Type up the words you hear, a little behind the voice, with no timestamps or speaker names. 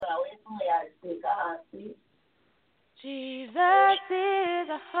Jesus is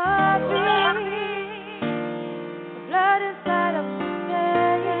a heartbeat, the blood inside of my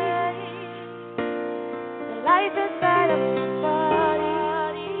veins, the life inside of my body,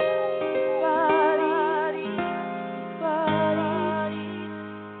 body, body,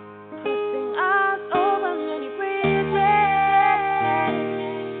 crossing us over many bridges.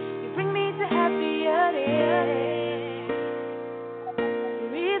 You bring me to happier days. The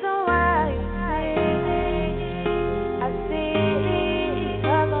reason why you I see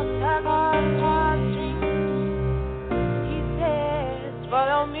he says,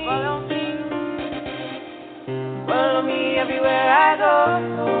 follow me, follow me everywhere I go.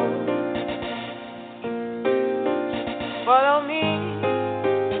 Follow me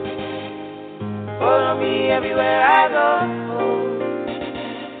everywhere I go.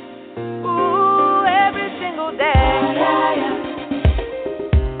 Ooh, every single day.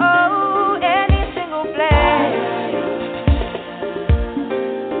 Oh, any single place.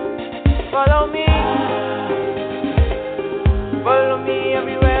 Follow me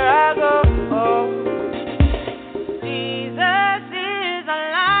everywhere I go. Oh, Jesus is a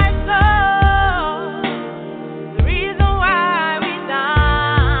light source, the reason why we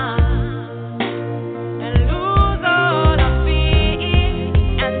dance and lose all our fear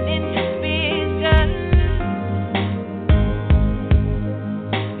and inhibition.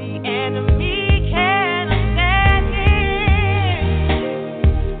 The enemy cannot stand it.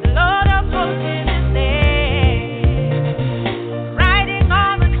 The Lord of hosts is his name. Riding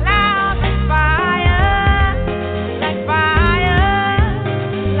on the clouds like fire, like fire,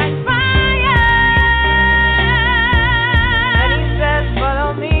 like fire. And he says,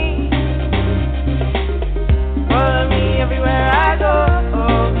 follow me everywhere I go.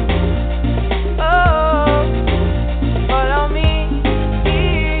 Oh, follow me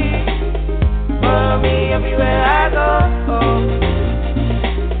everywhere I go.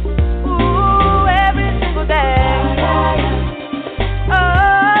 Ooh, every single day.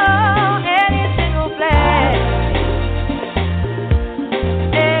 Oh, any single place.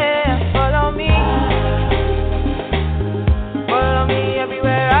 Yeah, follow me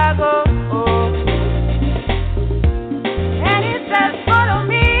everywhere I go. And it says, follow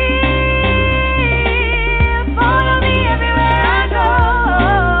me everywhere I go.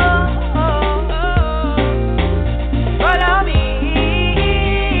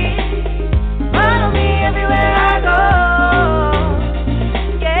 Follow me everywhere I go.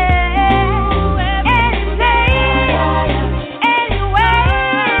 Yeah, any place, anywhere.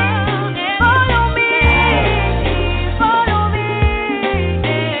 Follow me.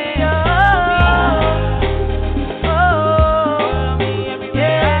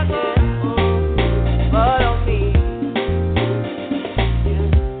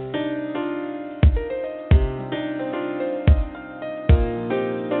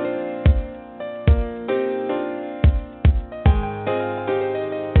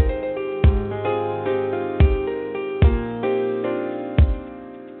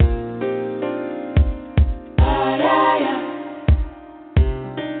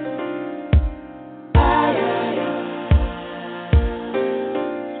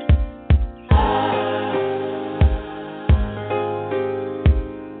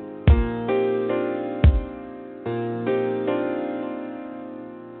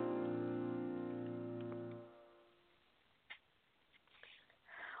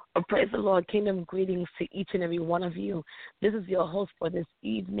 Oh, praise the Lord. Kingdom greetings to each and every one of you. This is your host for this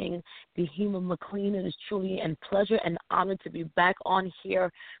evening, Dehema McLean. It is truly a pleasure and honor to be back on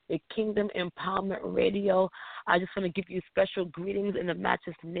here with Kingdom Empowerment Radio. I just want to give you special greetings in the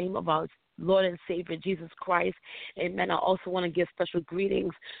matchless name of our Lord and Savior, Jesus Christ. Amen. I also want to give special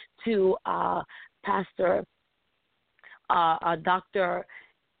greetings to Pastor Dr.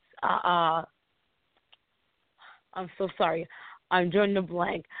 I'm so sorry. I'm drawing the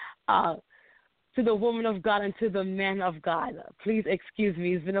blank. To the woman of God and to the man of God. Please excuse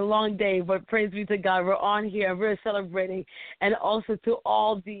me. It's been a long day, but praise be to God. We're on here. We're celebrating. And also to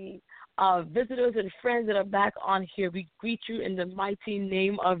all the visitors and friends that are back on here, we greet you in the mighty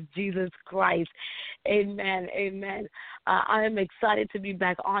name of Jesus Christ. Amen. Amen. I am excited to be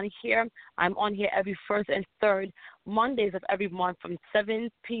back on here. I'm on here every first and third Mondays of every month from 7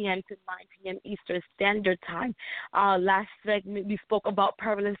 p.m. to 9 p.m. Eastern Standard Time. Last segment, we spoke about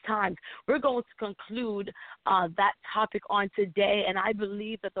perilous times. We're going to conclude that topic on today, and I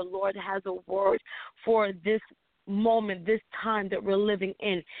believe that the Lord has a word for this moment, this time that we're living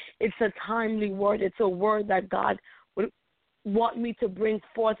in. It's a timely word. It's a word that God would want me to bring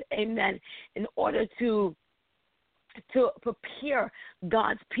forth, amen, in order to to prepare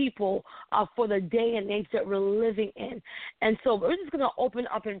God's people for the day and age that we're living in. And so we're just going to open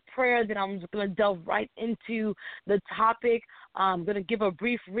up in prayer. Then I'm just going to delve right into the topic. I'm going to give a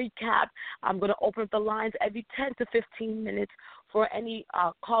brief recap. I'm going to open up the lines every 10 to 15 minutes for any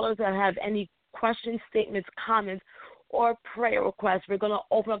callers that have any questions, statements, comments, or prayer requests. We're going to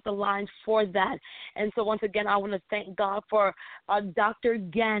open up the lines for that. And so once again, I want to thank God for Dr.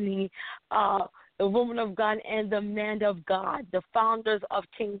 Gani, the woman of God and the man of God, the founders of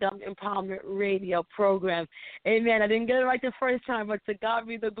Kingdom Empowerment Radio program. Amen. I didn't get it right the first time, but to God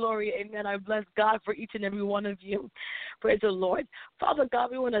be the glory. Amen. I bless God for each and every one of you. Praise the Lord. Father God,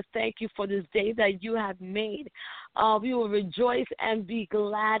 we want to thank you for this day that you have made. We will rejoice and be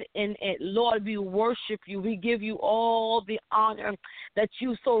glad in it. Lord, we worship you. We give you all the honor that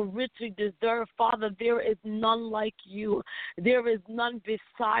you so richly deserve. Father, there is none like you. There is none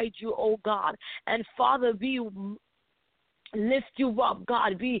beside you, oh God. And Father, we lift you up,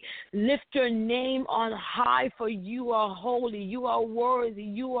 God. We lift your name on high, for you are holy, you are worthy,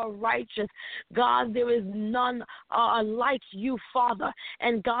 you are righteous. God, there is none like you, Father.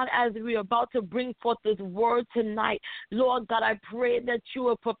 And God, as we are about to bring forth this word tonight, Lord God, I pray that you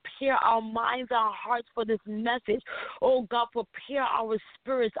will prepare our minds, our hearts for this message. Oh God, prepare our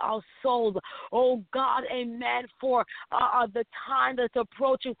spirits, our souls. Oh God, amen, for the time that's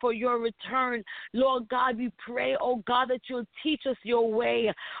approaching for your return. Lord God, we pray, oh God, that you'll teach us your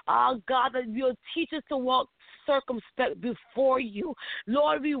way. God, that you'll teach us to walk circumspect before you.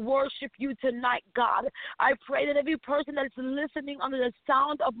 Lord, we worship you tonight, God. I pray that every person that's listening under the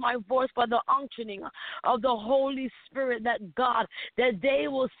sound of my voice by the unctioning of the Holy Spirit, that God, that they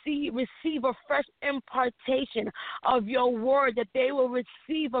will receive a fresh impartation of your word, that they will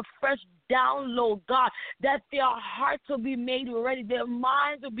receive a fresh download, God, that their hearts will be made ready, their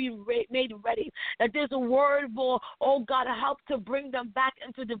minds will be made ready, that this word will, oh God, help to bring them back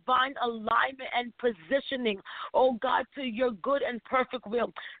into divine alignment and positioning, oh God, to your good and perfect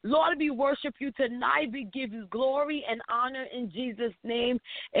will. Lord, we worship you tonight. We give you glory and honor in Jesus' name.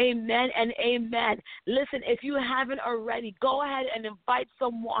 Amen and amen. Listen, if you haven't already, go ahead and invite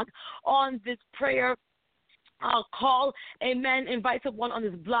someone on this prayer call, amen. Invite someone on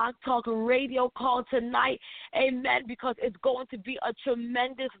this Blog Talk Radio call tonight, amen, because it's going to be a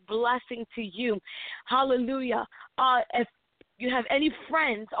tremendous blessing to you. Hallelujah. If you have any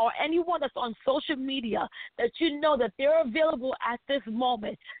friends or anyone that's on social media that you know that they're available at this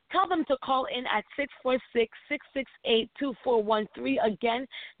moment, tell them to call in at 646-668-2413. Again,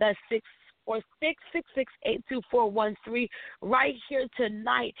 that's 646-668-2413 right here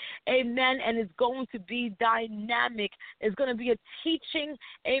tonight. Amen. And it's going to be dynamic. It's going to be a teaching,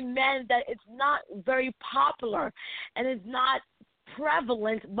 amen, that it's not very popular and it's not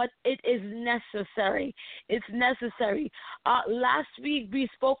prevalent, but it is necessary. It's necessary. Last week we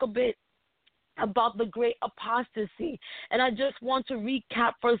spoke a bit about the great apostasy, and I just want to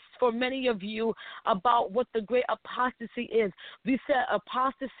recap for many of you about what the great apostasy is. We said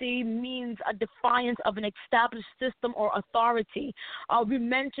apostasy means a defiance of an established system or authority. We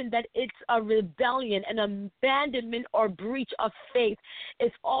mentioned that it's a rebellion, an abandonment or breach of faith.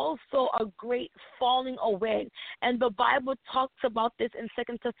 It's also a great falling away, and the Bible talks about this in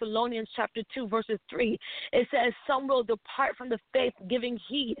 2 Thessalonians chapter 2 verses 3. It says, some will depart from the faith, giving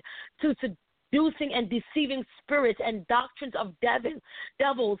heed to seducing and deceiving spirits and doctrines of devils,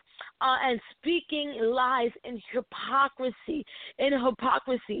 and speaking lies in hypocrisy.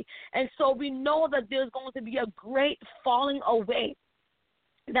 And so we know that there's going to be a great falling away,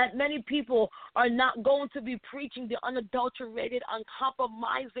 that many people are not going to be preaching the unadulterated,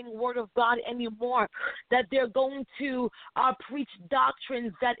 uncompromising word of God anymore, that they're going to preach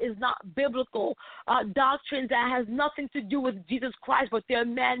doctrines that is not biblical, doctrines that has nothing to do with Jesus Christ, but they're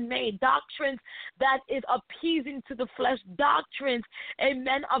man-made, doctrines that is appeasing to the flesh, doctrines,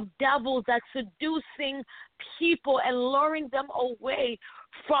 amen, of devils that's seducing people and luring them away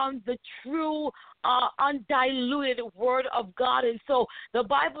from the true undiluted word of God. And so the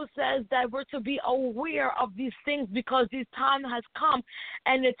Bible says that we're to be aware of these things, because this time has come,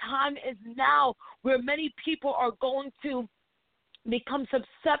 and the time is now where many people are going to become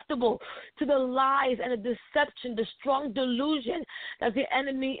susceptible to the lies and the deception, the strong delusion that the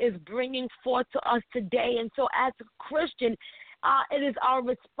enemy is bringing forth to us today. And so as a Christian, it is our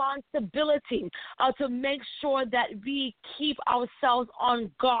responsibility to make sure that we keep ourselves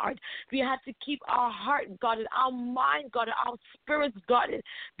on guard. We have to keep our heart guarded, our mind guarded, our spirits guarded,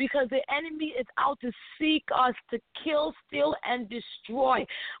 because the enemy is out to seek us to kill, steal, and destroy.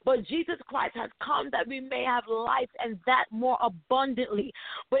 But Jesus Christ has come that we may have life and that more abundantly.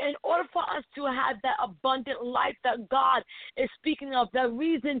 But in order for us to have that abundant life that God is speaking of, the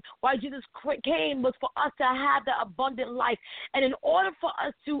reason why Jesus came was for us to have that abundant life. And in order for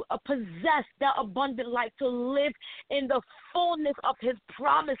us to possess that abundant life, to live in the fullness of his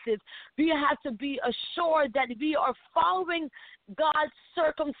promises, we have to be assured that we are following God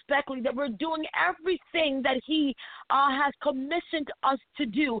circumspectly, that we're doing everything that he has commissioned us to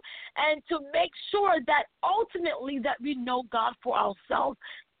do, and to make sure that ultimately that we know God for ourselves,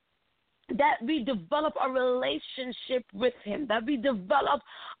 that we develop a relationship with him, that we develop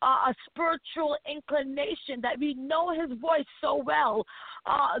a spiritual inclination, that we know his voice so well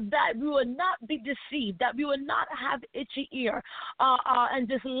that we will not be deceived, that we will not have itchy ear and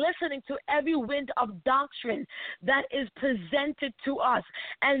just listening to every wind of doctrine that is presented to us.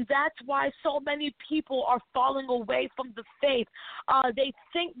 And that's why so many people are falling away from the faith. They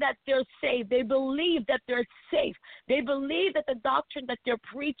think that they're saved. They believe that they're safe. They believe that the doctrine that they're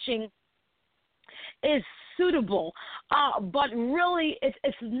preaching is suitable, but really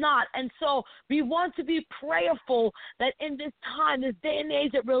it's not. And so we want to be prayerful that in this time, this day and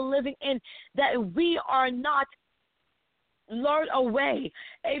age that we're living in, that we are not lured away,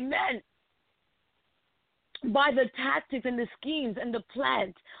 amen, by the tactics and the schemes and the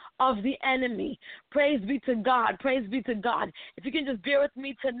plans of the enemy. Praise be to God. Praise be to God. If you can just bear with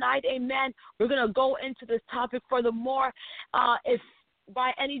me tonight, amen, we're going to go into this topic furthermore. If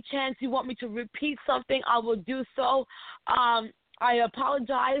by any chance you want me to repeat something, I will do so. I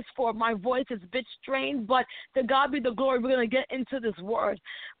apologize for my voice. It's a bit strained, but to God be the glory. We're going to get into this word.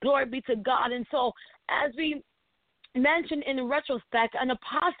 Glory be to God. And so as we mentioned in retrospect, an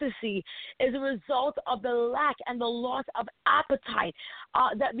apostasy is a result of the lack and the loss of appetite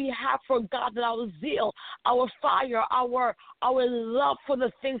that we have for God, that our zeal, our fire, our love for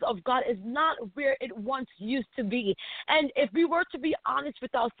the things of God is not where it once used to be. And if we were to be honest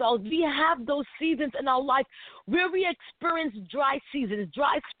with ourselves, we have those seasons in our life where we experience dry seasons,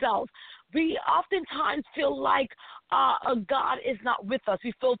 dry spells. We oftentimes feel like God is not with us.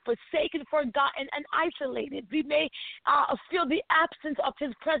 We feel forsaken, forgotten, and isolated. We may feel the absence of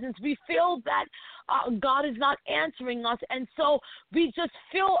his presence. We feel that God is not answering us, and so we just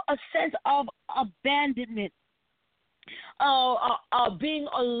feel a sense of abandonment. Being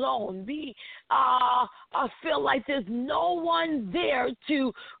alone. We feel like there's no one there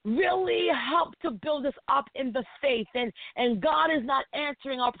to really help to build us up in the faith, and God is not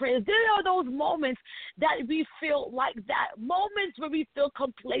answering our prayers. There are those moments that we feel like that, moments where we feel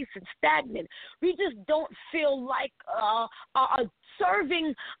complacent, stagnant. We just don't feel like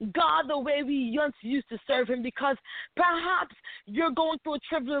serving God the way we once used to serve him, because perhaps you're going through a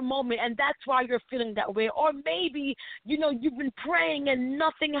trivial moment and that's why you're feeling that way. Or maybe, you've been praying and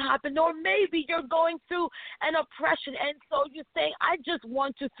nothing happened. Or maybe you're going through an oppression and so you're saying, I just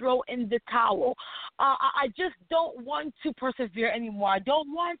want to throw in the towel. I just don't want to persevere anymore. I don't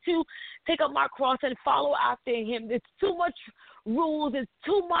want to take up my cross and follow after him. It's too much rules. It's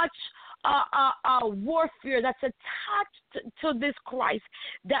too much warfare that's attached to this Christ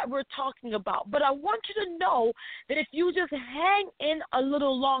that we're talking about. But I want you to know that if you just hang in a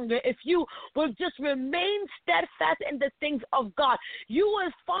little longer, if you will just remain steadfast in the things of God, you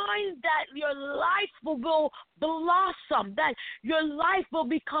will find that your life will blossom, that your life will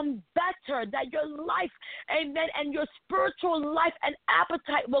become better, that your life, amen, and your spiritual life and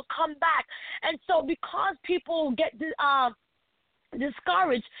appetite will come back. And so because people get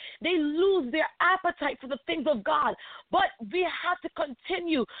discouraged, they lose their appetite for the things of God. But we have to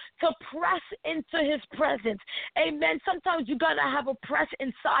continue to press into his presence. Amen. Sometimes you got to have a press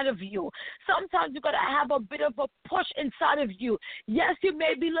inside of you. Sometimes you got to have a bit of a push inside of you. Yes, you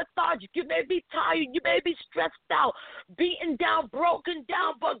may be lethargic. You may be tired. You may be stressed out, beaten down, broken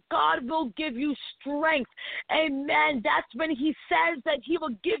down, but God will give you strength. Amen. That's when he says that he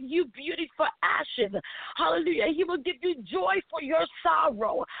will give you beauty for ashes. Hallelujah. He will give you joy for your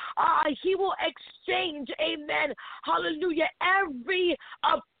sorrow. He will exchange, amen, hallelujah, every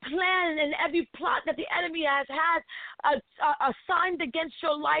plan and every plot that the enemy has had assigned against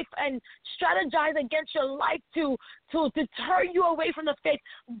your life and strategize against your life to deter you away from the faith.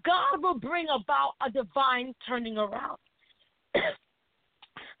 God will bring about a divine turning around.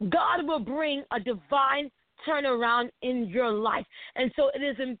 God will bring a divine turn around in your life. And so it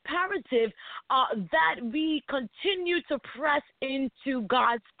is imperative that we continue to press into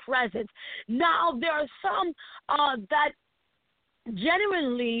God's presence. Now, there are some that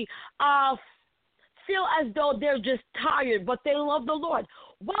genuinely feel as though they're just tired, but they love the Lord.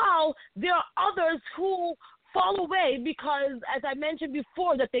 While there are others who fall away because, as I mentioned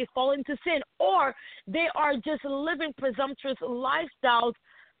before, that they fall into sin, or they are just living presumptuous lifestyles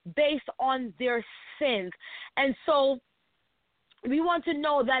based on their sins. And so we want to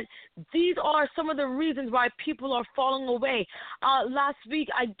know that these are some of the reasons why people are falling away. Last week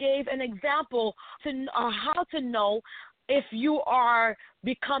I gave an example to how to know if you are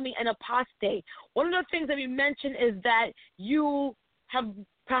becoming an apostate. One of the things that we mentioned is that you have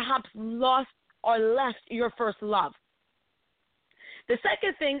perhaps lost or left your first love. The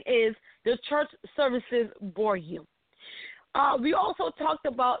second thing is the church services bore you. We also talked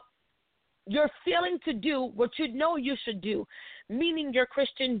about you're failing to do what you know you should do, meaning your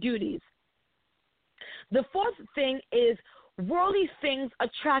Christian duties. The fourth thing is worldly things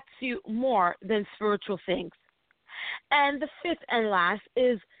attract you more than spiritual things. And the fifth and last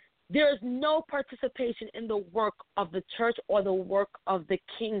is there is no participation in the work of the church or the work of the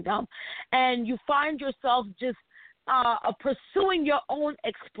kingdom. And you find yourself just pursuing your own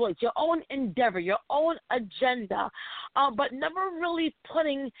exploits, your own endeavor, your own agenda, but never really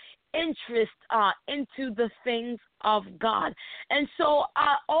putting interest into the things of God. And so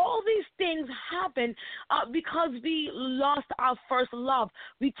all these things happen because we lost our first love.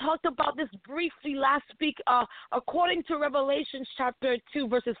 We talked about this briefly last week. According to Revelation chapter 2,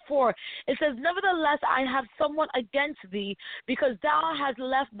 verses 4, it says, "Nevertheless, I have somewhat against thee, because thou hast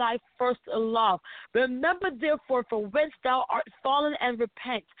left thy first love. Remember therefore from whence thou art fallen, and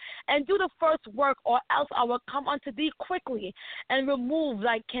repent, and do the first work, or else I will come unto thee quickly, and remove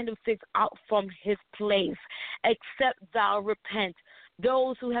thy candlesticks out from his place, except thou repent.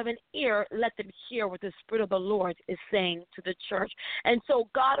 Those who have an ear, let them hear what the Spirit of the Lord is saying to the church." And so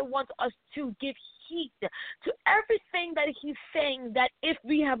God wants us to give heed to everything that he's saying, that if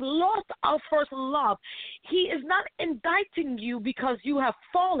we have lost our first love, he is not indicting you because you have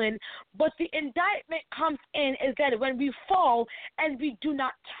fallen, but the indictment comes in is that when we fall and we do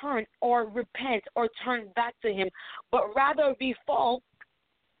not turn or repent or turn back to him, but rather we fall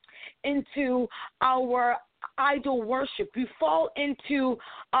into our idol worship. We fall into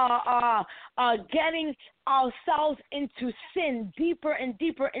getting ourselves into sin, deeper and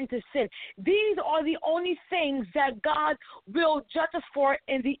deeper into sin. These are the only things that God will judge us for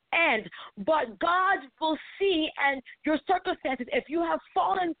in the end. But God will see and your circumstances. If you have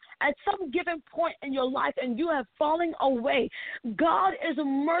fallen at some given point in your life and you have fallen away, God is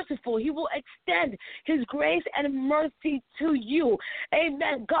merciful. He will extend his grace and mercy to you.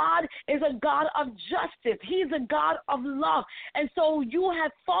 Amen. God is a God of justice. He's a God of love. And so you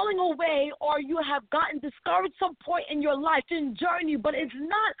have fallen away, or you have gotten discouraged some point in your life in journey, but it's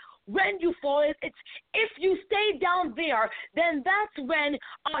not when you fall. It's if you stay down there, then that's when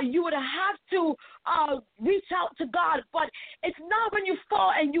you would have to reach out to God. But it's not when you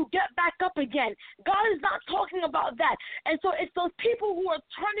fall and you get back up again. God is not talking about that. And so it's those people who are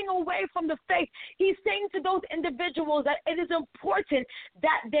turning away from the faith. He's saying to those individuals that it is important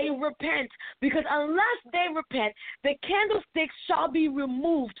that they repent, because unless they repent, the candlesticks shall be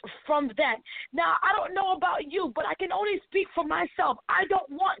removed from them. Now, I don't know about you, but I can only speak for myself. I don't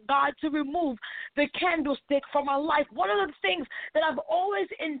want God to remove the candlestick from my life. One of the things that I've always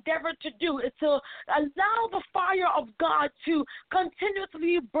endeavored to do is to allow the fire of God to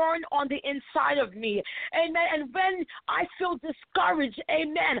continuously burn on the inside of me. Amen. And when I feel discouraged,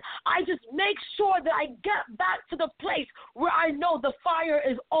 amen, I just make sure that I get back to the place where I know the fire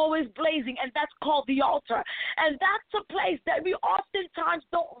is always blazing, and that's called the altar. And that's a place that we oftentimes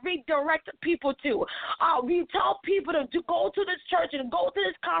don't redirect people to. We tell people to go to this church and go to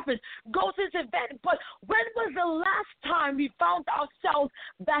this conference, go to this event, but when was the last time we found ourselves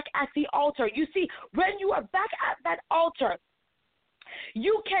back at the altar? You see, when you are back at that altar,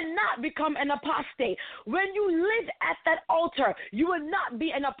 you cannot become an apostate. When you live at that altar, you will not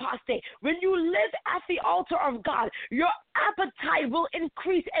be an apostate. When you live at the altar of God, your appetite will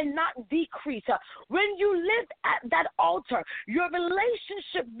increase and not decrease. When you live at that altar, your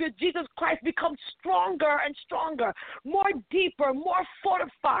relationship with Jesus Christ becomes stronger and stronger, more deeper, more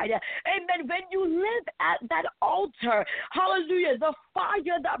fortified. Amen. When you live at that altar, hallelujah, the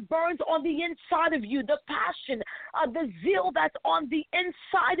fire that burns on the inside of you, the passion, the zeal that's on the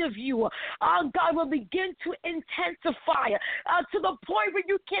inside of you, God will begin to intensify to the point where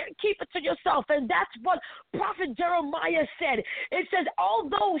you can't keep it to yourself. And that's what Prophet Jeremiah said. It says,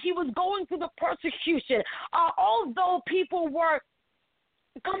 although he was going through the persecution, although people were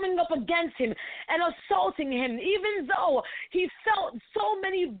coming up against him and assaulting him, even though he felt so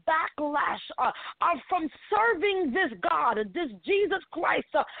many backlash from serving this God, this Jesus Christ,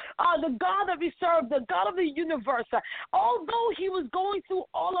 the God that we serve, the God of the universe. Although he was going through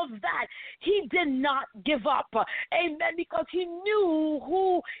all of that, he did not give up. Amen. Because he knew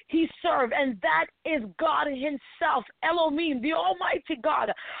who he served, and that is God himself, Elohim, the Almighty God.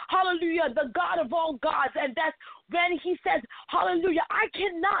 Hallelujah, the God of all gods. And that's when he says, hallelujah, I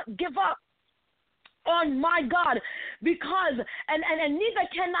cannot give up on my God, because and neither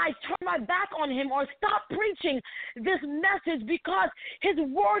can I turn my back on him or stop preaching this message, because his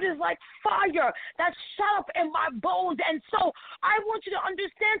word is like fire that's shut up in my bones. And so I want you to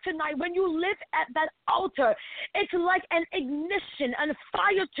understand tonight, when you live at that altar, it's like an ignition and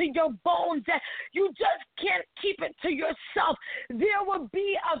fire to your bones that you just can't keep it to yourself. There will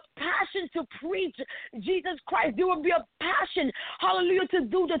be a passion to preach Jesus Christ. There will be a passion, hallelujah, to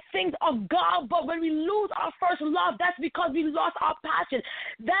do the things of God. But when we lose our first love, that's because we lost our passion.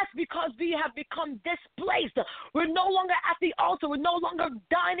 That's because we have become displaced. We're no longer at the altar. We're no longer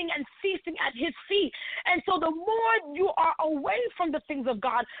dining and feasting at his feet. And so the more you are away from the things of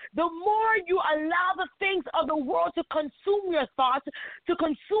God, the more you allow the things of the world to consume your thoughts, to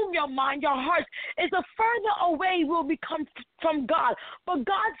consume your mind, your heart, is the further away we'll become from God. But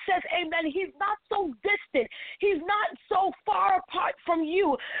God says, amen, he's not so distant. He's not so far apart from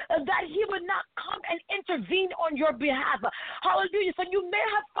you that he would not come and intervene on your behalf. Hallelujah. So you may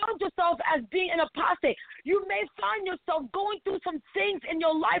have found yourself as being an apostate. You may find yourself going through some things in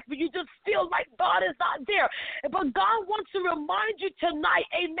your life where you just feel like God is not there. But God wants to remind you tonight,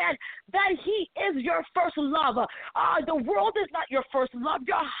 amen, that he is your first love. The world is not your first love.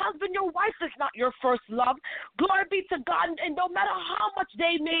 Your husband, your wife is not your first love. Glory be to God. And no matter how much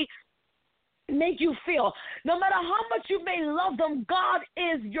they may make you feel, no matter how much you may love them, God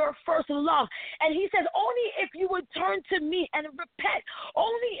is your first love. And he says, only if you would turn to me and repent,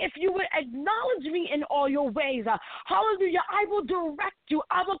 only if you would acknowledge me in all your ways, hallelujah, I will direct you.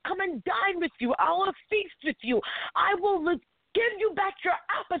 I will come and dine with you. I will feast with you. I will give you back your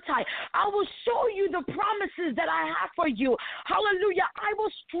appetite. I will show you the promises that I have for you. Hallelujah. I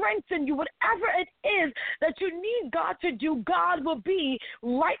will strengthen you. Whatever it is that you need God to do, God will be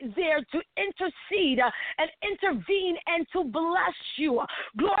right there to intercede and intervene and to bless you.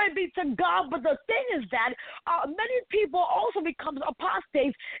 Glory be to God. But the thing is that many people also become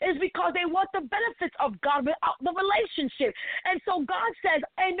apostates is because they want the benefits of God without the relationship. And so God says,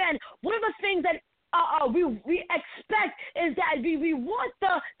 amen, one of the things that we expect is that we want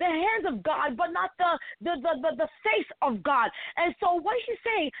the hands of God, but not the face of God. And so what he's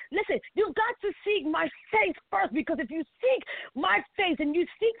saying, listen, you've got to seek my face first, because if you seek my face and you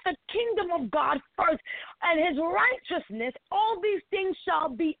seek the kingdom of God first and his righteousness, all these things shall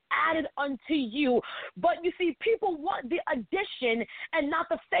be added unto you. But you see, people want the addition and not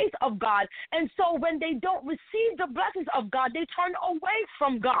the face of God. And so when they don't receive the blessings of God, they turn away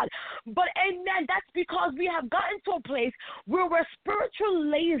from God. But amen, that's because we have gotten to a place where we're spiritually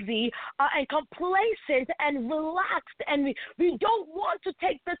lazy and complacent and relaxed, and we don't want to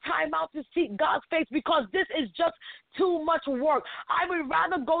take the time out to seek God's face because this is just too much work. I would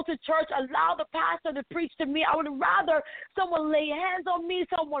rather go to church, allow the pastor to preach to me. I would rather someone lay hands on me,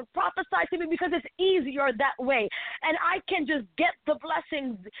 someone prophesy to me, because it's easier that way. And I can just get the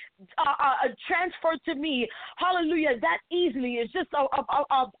blessings transferred to me, hallelujah, that easily. It's just a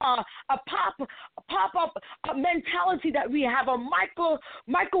pop-up mentality that we have, a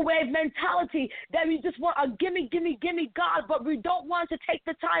microwave mentality that we just want a gimme, gimme, gimme God, but we don't want to take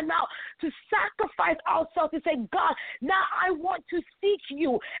the time out to sacrifice ourselves to say, God, now I want to seek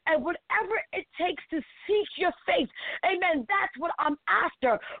you, and whatever it takes to seek your face, amen, that's what I'm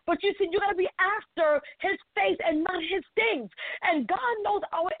after. But you see, you got to be after his face and not his things, and God knows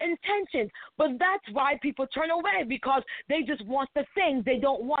our intentions, but that's why people turn away, because they just want the things, they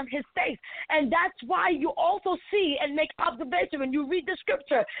don't want his face. And that's why you also see and make observation when you read the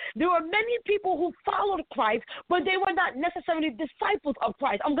scripture, there were many people who followed Christ, but they were not necessarily disciples of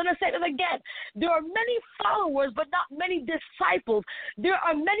Christ. I'm going to say that again. There are many followers, but not many disciples. There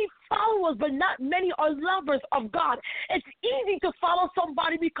are many followers, but not many are lovers of God. It's easy to follow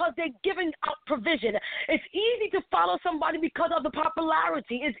somebody because because they're giving out provision. It's easy to follow somebody because of the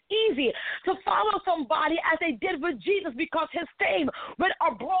popularity. It's easy to follow somebody as they did with Jesus because his fame went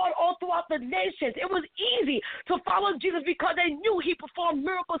abroad all throughout the nations. It was easy to follow Jesus because they knew he performed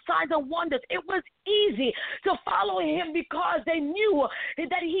miracle signs and wonders. It was easy to follow him because they knew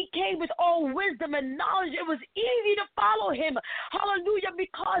that he came with all wisdom and knowledge. It was easy to follow him, hallelujah,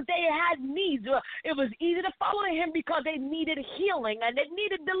 because they had needs. It was easy to follow him because they needed healing and they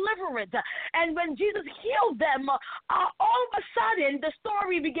needed deliverance. And when Jesus healed them, all of a sudden the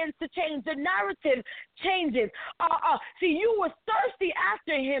story begins to change. The narrative changes. See, you were thirsty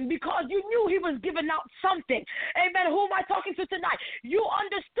after him because you knew he was giving out something. Amen. Who am I talking to tonight? You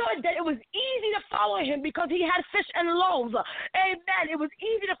understood that it was easy to follow him because he had fish and loaves. Amen. It was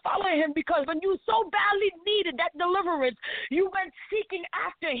easy to follow him because when you so badly needed that deliverance, you went seeking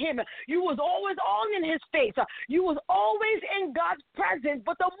after him. You was always on in his face. You was always in God's presence.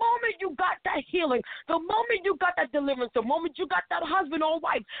 But the moment you got that healing, the moment you got that deliverance, the moment you got that husband or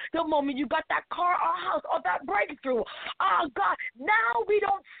wife, the moment you got that car or house or that breakthrough, God, now we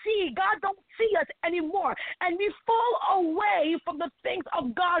don't see. God don't see us anymore. And we fall away from the things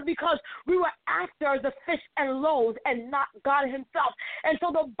of God because we were after the fish and loaves and not God himself. And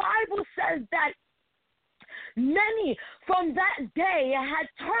so the Bible says that many from that day had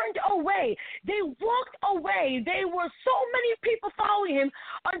turned away. They walked away. There were so many people following him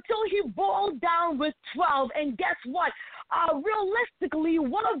until he boiled down with 12. And guess what? Realistically,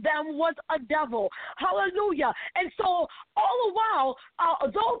 one of them was a devil. Hallelujah. And so all the while,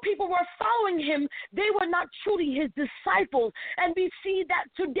 though people were following him, they were not truly his disciples. And we see that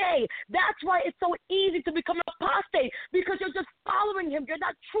today. That's why it's so easy to become an apostate, because you're just following him. You're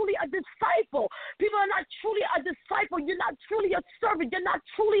not truly a disciple. People are not truly a disciple. You're not truly a servant. You're not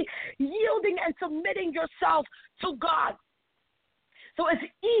truly yielding and submitting yourself to God. So it's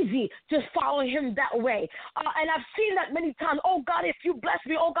easy to follow him that way. And I've seen that many times. Oh, God, if you bless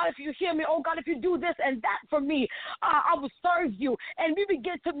me. Oh, God, if you hear me. Oh, God, if you do this and that for me, I will serve you. And we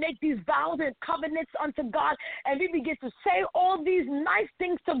begin to make these vows and covenants unto God. And we begin to say all these nice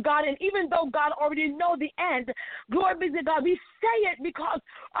things to God. And even though God already knows the end, glory be to God, we say it because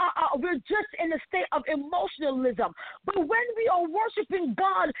we're just in a state of emotionalism. But when we are worshiping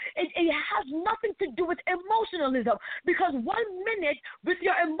God, it has nothing to do with emotionalism. Because 1 minute, with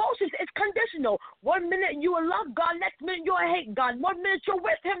your emotions, it's conditional. 1 minute you will love God, next minute you will hate God. 1 minute you're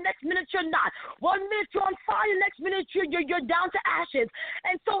with him, next minute you're not. 1 minute you're on fire, next minute you're down to ashes.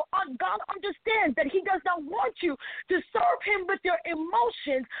 And so God understands that he does not want you to serve him with your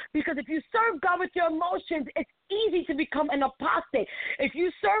emotions, because if you serve God with your emotions, it's easy to become an apostate. If you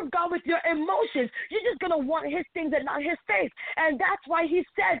serve God with your emotions, you're just going to want his things and not his face. And that's why he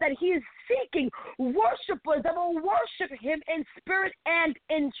says that he is seeking worshipers that will worship him in spirit and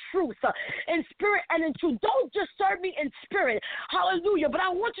in truth. In spirit and in truth. Don't just serve me in spirit. Hallelujah. But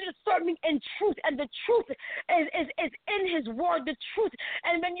I want you to serve me in truth. And the truth is in his word, the truth.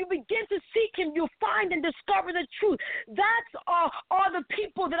 And when you begin to seek him, you find and discover the truth. That's are the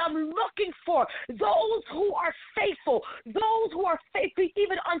people that I'm looking for. Those who are faithful. Those who are faithful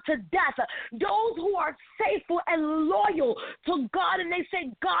even unto death. Those who are faithful and loyal to God. And they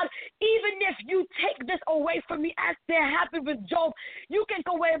say, God, even if you take this away from me, as there happened with Job, you can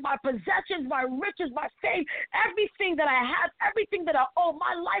go away my possessions, my riches, my fame, everything that I have, everything that I owe,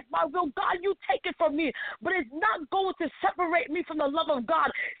 my life, my will. God, you take it from me. But it's not going to separate me from the love of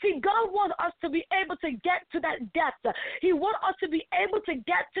God. See, God wants us to be able to get to that depth. He wants us to be able to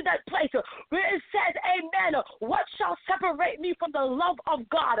get to that place where it says, amen, what shall separate me from the love of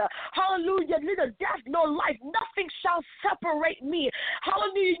God? Hallelujah. Neither death nor life, nothing shall separate me.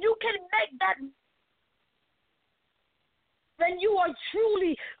 Hallelujah. You can make that when you are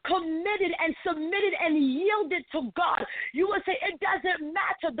truly committed and submitted and yielded to God. You will say, it doesn't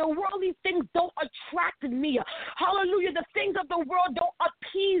matter. The worldly things don't attract me. Hallelujah. The things of the world don't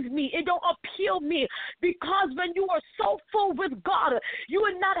appease me. It don't appeal me. Because when you are so full with God, you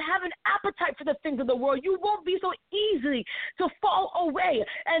will not have an appetite for the things of the world. You won't be so easy to fall away.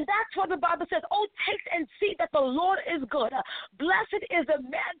 And that's what the Bible says, oh, taste and see that the Lord is good. Blessed is the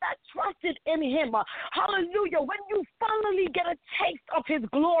man that trusted in him. Hallelujah. When you finally get a taste of his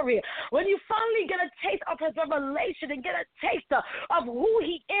glory, when you finally get a taste of his revelation and get a taste of who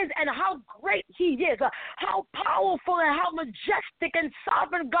he is and how great he is, how powerful and how majestic and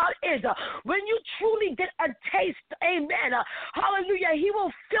sovereign God is, when you truly get a taste, amen, hallelujah, he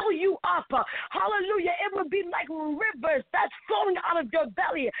will fill you up. Hallelujah. It will be like rivers that's flowing out of your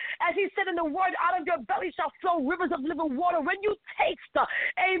belly. As he said in the word, out of your belly shall flow rivers of living water. When you taste,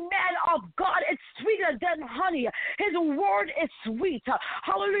 amen, of God, it's sweeter than honey. His word is sweet.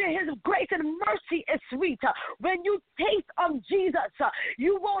 Hallelujah. His grace and mercy is sweet. When you taste of Jesus,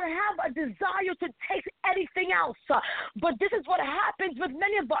 you won't have a desire to taste anything else. But this is what happens with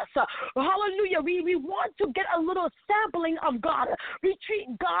many of us. Hallelujah. We want to get a little sampling of God. We treat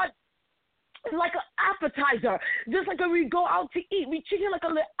God like an appetizer. Just like when we go out to eat, we treat him like a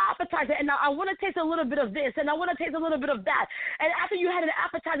little appetizer. And now I want to taste a little bit of this, and I want to taste a little bit of that. And after you had an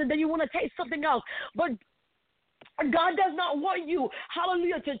appetizer, then you want to taste something else. But God does not want you,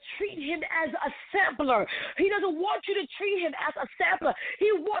 hallelujah, to treat him as a sampler. He doesn't want you to treat him as a sampler. He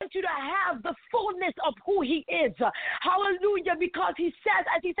wants you to have the fullness of who he is. Hallelujah, because he says,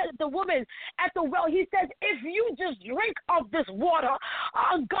 as he said to the woman at the well, he says, if you just drink of this water,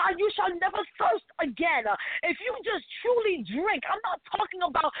 God, you shall never thirst again. If you just truly drink, I'm not talking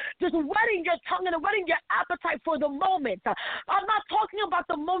about just wetting your tongue and wetting your appetite for the moment. I'm not talking about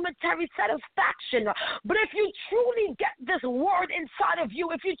the momentary satisfaction. But if you truly get this word inside of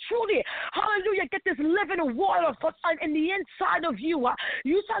you, if you truly, hallelujah, get this living water in the inside of you,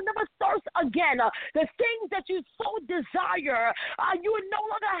 you shall never thirst again. The things that you so desire, you will no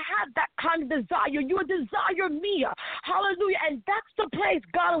longer have that kind of desire. You will desire me. Hallelujah. And that's the place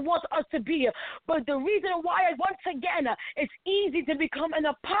God wants us to be. But the reason why, once again, it's easy to become an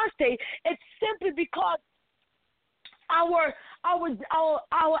apostate, it's simply because our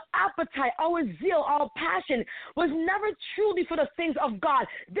appetite, our zeal, our passion was never truly for the things of God.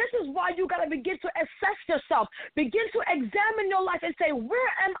 This is why you got to begin to assess yourself. Begin to examine your life and say,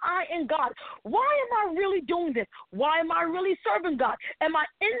 where am I in God? Why am I really doing this? Why am I really serving God? Am I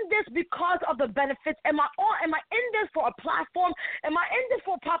in this because of the benefits? Am I in this for a platform? Am I in this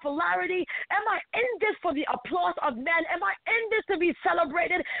for popularity? Am I in this for the applause of men? Am I in this to be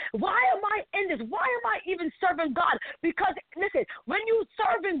celebrated? Why am I in this? Why am I even serving God? Because, listen, when you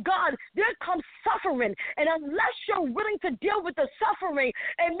serve in God, there comes suffering. And unless you're willing to deal with the suffering,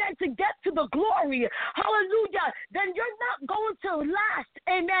 amen, to get to the glory, hallelujah, then you're not going to last,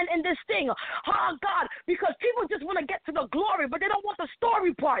 amen, in this thing. Oh, God, because people just want to get to the glory, but they don't want the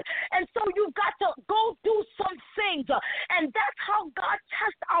story part. And so you've got to go through some things. And that's how God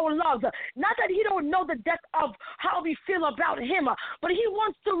tests our love. Not that he don't know the depth of how we feel about him, but he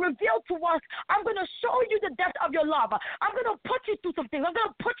wants to reveal to us, I'm going to show you the depth of your love. I'm going to put you through some things. I'm going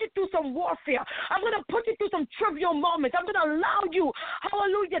to put you through some warfare. I'm going to put you through some trivial moments. I'm going to allow you,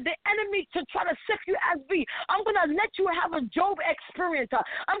 hallelujah, the enemy to try to sift you as wheat. I'm going to let you have a Job experience.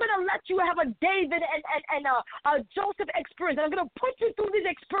 I'm going to let you have a David and a Joseph experience. And I'm going to put you through these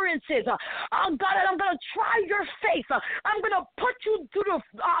experiences. God, and I'm going to try your faith. I'm going to put you through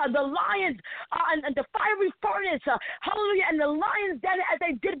the lions and the fiery furnace. Hallelujah. And the lions den as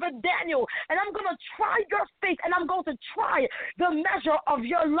they did with Daniel. And I'm going to try your faith. And I'm going to try the measure of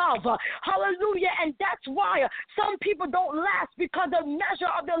your love. Hallelujah. And that's why some people don't last, because the measure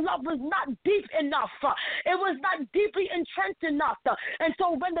of their love was not deep enough. It was not deeply entrenched enough. And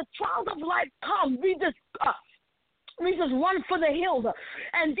so when the trials of life come, we just run for the hills.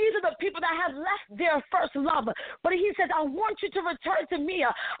 And these are the people that have left their first love. But he says, I want you to return to me,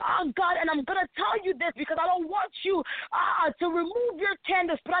 God, and I'm going to tell you this because I don't want you to remove your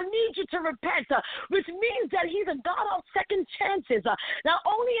candles, but I need you to repent, which means that he's a God of second chances. Not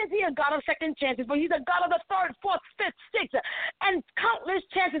only is he a God of second chances, but he's a God of the third, fourth, fifth, sixth, and countless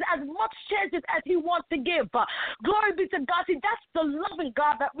chances, as much chances as he wants to give. Glory be to God. See, that's the loving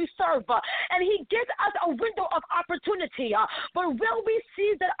God that we serve. And he gives us a window of opportunity. But will we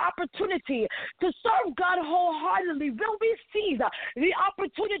seize that opportunity to serve God wholeheartedly? Will we seize the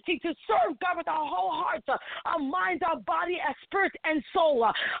opportunity to serve God with our whole hearts, our minds, our body, our spirit, and soul?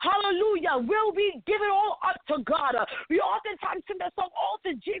 Hallelujah. Will we give it all up to God? We oftentimes sing that song, all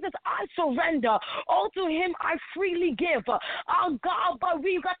to Jesus I surrender, all to him I freely give. God, but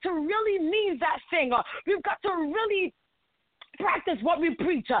we've got to really mean that thing. We've got to really practice what we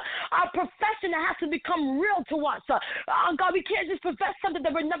preach. Our profession has to become real to us. God, we can't just profess something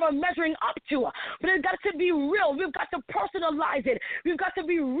that we're never measuring up to, but it's got to be real. We've got to personalize it. We've got to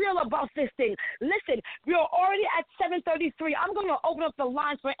be real about this thing. Listen, we are already at 7:33. I'm going to open up the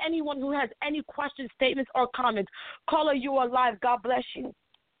lines for anyone who has any questions, statements, or comments. Caller, you are live. God bless you.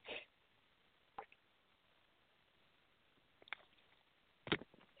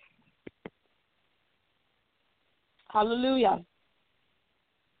 Hallelujah.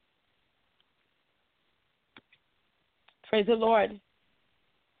 Praise the Lord.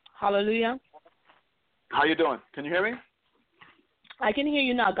 Hallelujah. How you doing? Can you hear me? I can hear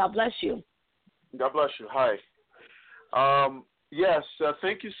you now. God bless you. God bless you. Hi. Yes,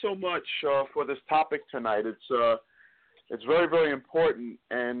 thank you so much for this topic tonight. It's very, very important.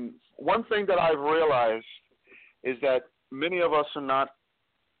 And one thing that I've realized is that many of us are not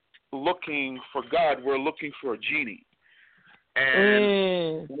looking for God. We're looking for a genie.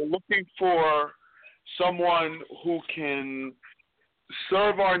 And we're looking for someone who can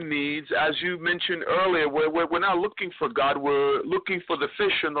serve our needs. As you mentioned earlier, we're not looking for God. We're looking for the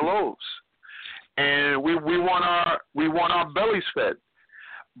fish and the loaves. And we want our bellies fed,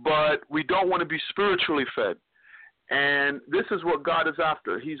 but we don't want to be spiritually fed. And this is what God is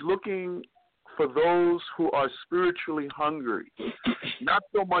after. He's looking for those who are spiritually hungry, not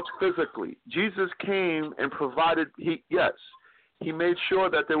so much physically. Jesus came and provided. He made sure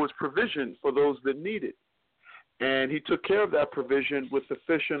that there was provision for those that needed, and he took care of that provision with the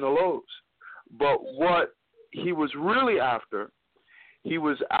fish and the loaves. But what he was really after, he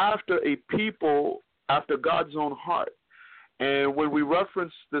was after a people after God's own heart. And when we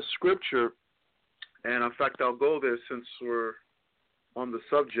reference the scripture, and in fact I'll go there since we're on the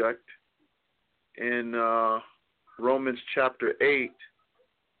subject, in Romans chapter 8,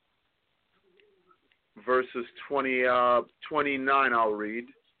 verses 29 I'll read,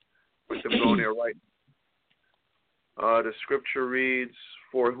 which I'm going there right now. The scripture reads,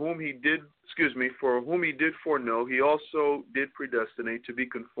 For whom he did foreknow, he also did predestinate to be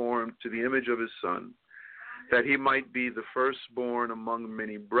conformed to the image of his Son, that he might be the firstborn among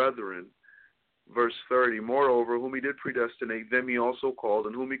many brethren. Verse 30, Moreover, whom he did predestinate, them he also called,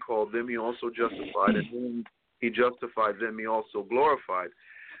 and whom he called, them he also justified, and whom he justified, them he also glorified.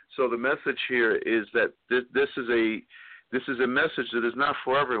 So the message here is that this is a message that is not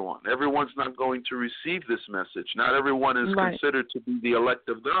for everyone. Everyone's not going to receive this message. Not everyone is considered to be the elect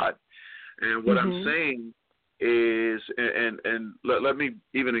of God. And what I'm saying is, and let me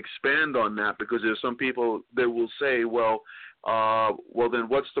even expand on that, because there's some people that will say, well, then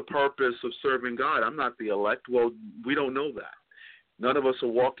what's the purpose of serving God? I'm not the elect. Well, we don't know that. None of us are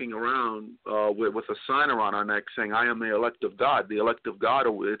walking around with a sign around our neck saying, I am the elect of God. The elect of God,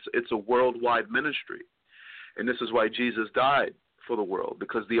 it's a worldwide ministry. And this is why Jesus died for the world,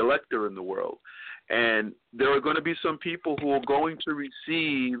 because the elect are in the world. And there are going to be some people who are going to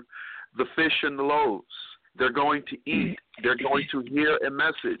receive the fish and the loaves. They're going to eat. They're going to hear a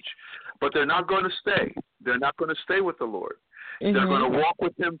message. But they're not going to stay. They're not going to stay with the Lord. They're going to walk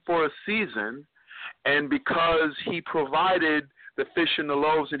with him for a season. And because he provided the fish and the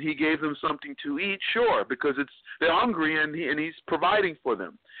loaves and he gave them something to eat, sure, because they're hungry and he's providing for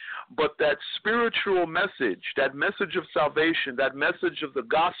them. But that spiritual message, that message of salvation, that message of the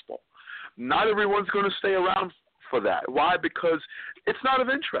gospel, not everyone's going to stay around for that. Why? Because it's not of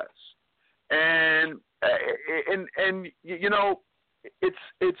interest. And you know,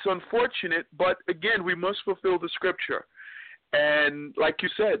 it's unfortunate, but again, we must fulfill the scripture. And like you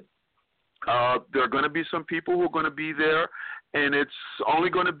said, there are going to be some people who are going to be there, and it's only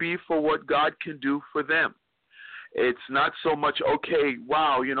going to be for what God can do for them. It's not so much, okay,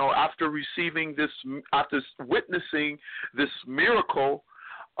 wow, you know, after receiving this, after witnessing this miracle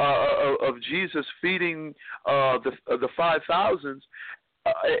of Jesus feeding the 5,000s,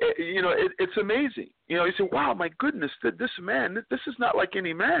 you know, it's amazing. You know, you say, wow, my goodness, this man, this is not like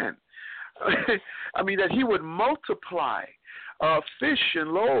any man. I mean, that he would multiply fish and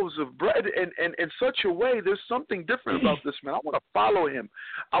loaves of bread in such a way. There's something different about this man. I want to follow him.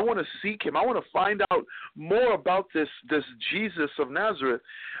 I want to seek him. I want to find out more about this Jesus of Nazareth,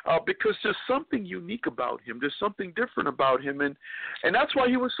 because there's something unique about him. There's something different about him, and that's why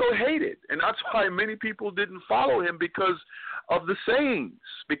he was so hated, and that's why many people didn't follow him, because of the sayings,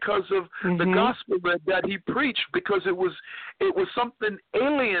 because of the gospel that he preached, because it was something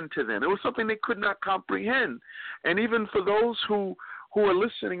alien to them. It was something they could not comprehend. And even for those who are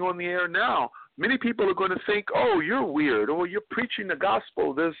listening on the air now, many people are going to think, oh, you're weird, or you're preaching the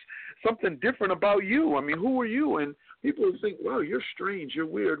gospel. There's something different about you. I mean, who are you? And people will think, well, you're strange, you're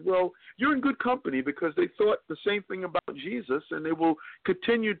weird. Well, you're in good company, because they thought the same thing about Jesus, and they will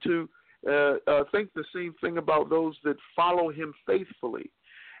continue to think the same thing about those that follow him faithfully.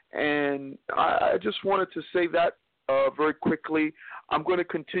 And I just wanted to say that very quickly. I'm going to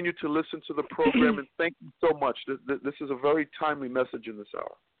continue to listen to the program, and thank you so much. This is a very timely message in this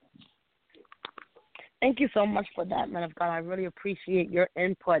hour. Thank you so much for that, man of God. I really appreciate your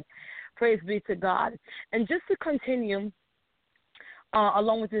input. Praise be to God. And just to continue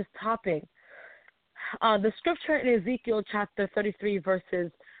along with this topic, the scripture in Ezekiel chapter 33,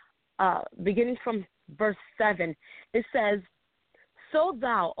 verses beginning from verse 7, it says, So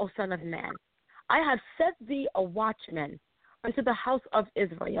thou, O son of man, I have set thee a watchman unto the house of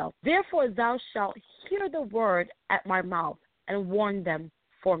Israel. Therefore thou shalt hear the word at my mouth and warn them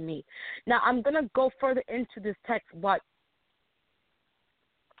for me. Now, I'm going to go further into this text, but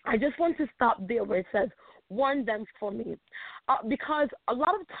I just want to stop there where it says, warn them for me. Because a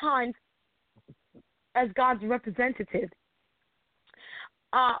lot of times, as God's representative,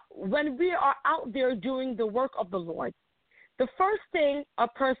 when we are out there doing the work of the Lord, the first thing a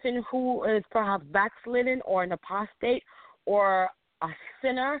person who is perhaps backslidden or an apostate or a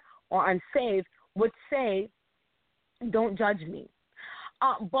sinner or unsaved would say, don't judge me.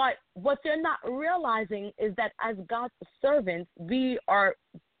 But what they're not realizing is that as God's servants, we are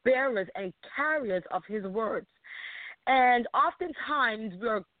bearers and carriers of his words. And oftentimes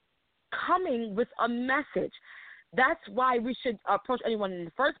we're coming with a message. That's why we should approach anyone in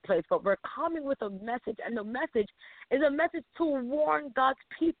the first place, but we're coming with a message, and the message is a message to warn God's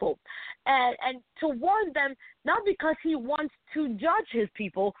people, and to warn them not because he wants to judge his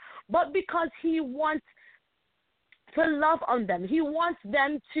people, but because he wants to love on them. He wants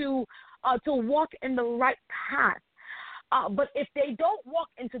them to walk in the right path. But if they don't walk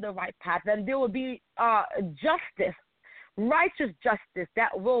into the right path, then there will be justice, righteous justice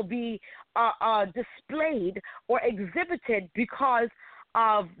that will be displayed or exhibited because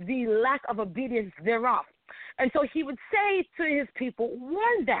of the lack of obedience thereof. And so he would say to his people,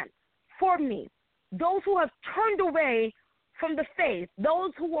 warn them for me, those who have turned away from the faith,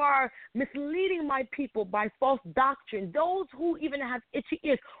 those who are misleading my people by false doctrine, those who even have itchy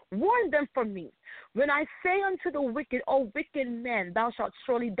ears, warn them from me. When I say unto the wicked, O wicked man, thou shalt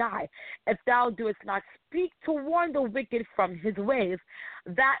surely die, if thou doest not speak to warn the wicked from his ways,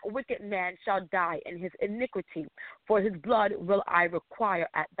 that wicked man shall die in his iniquity, for his blood will I require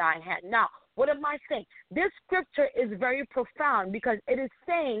at thy hand. Now, what am I saying? This scripture is very profound because it is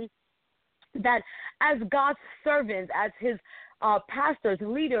saying that as God's servants, as his pastors,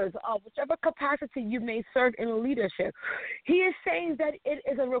 leaders, whichever capacity you may serve in leadership, he is saying that it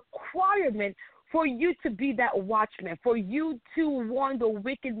is a requirement for you to be that watchman, for you to warn the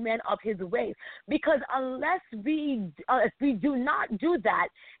wicked man of his ways. Because unless if we do not do that,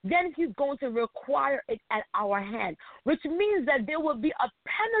 then he's going to require it at our hand, which means that there will be a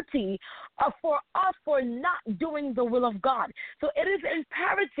penalty for us for not doing the will of God. So it is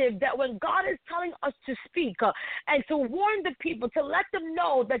imperative that when God is telling us to speak and to warn the people, to let them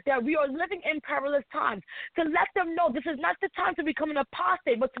know that we are living in perilous times, to let them know this is not the time to become an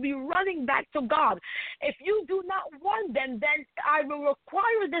apostate, but to be running back to God. If you do not warn them, then I will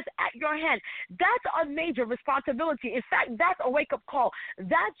require this at your hand. That's a major responsibility. In fact, that's a wake-up call.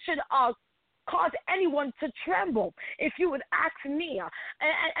 That should cause anyone to tremble, if you would ask me.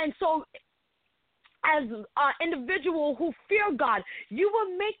 And so as an individual who fear God, you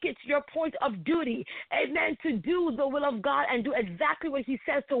will make it your point of duty, amen, to do the will of God and do exactly what he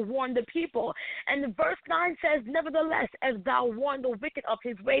says to warn the people. And verse 9 says, nevertheless, as thou warn the wicked of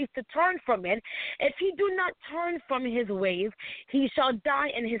his ways to turn from it, if he do not turn from his ways, he shall die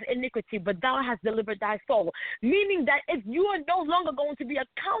in his iniquity, but thou hast delivered thy soul. Meaning that if you are no longer going to be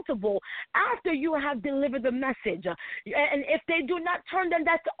accountable after you have delivered the message, and if they do not turn, then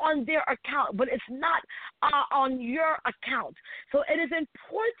that's on their account, but it's not on your account. So it is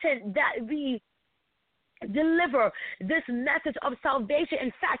important that we deliver this message of salvation.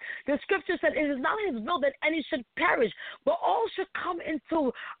 In fact, the scripture said it is not his will that any should perish, but all should come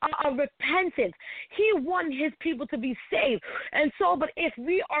into a repentance. He wants his people to be saved. And so, but if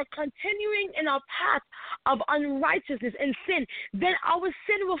we are continuing in our path of unrighteousness and sin, then our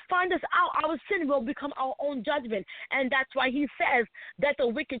sin will find us out. Our sin will become our own judgment. And that's why he says that the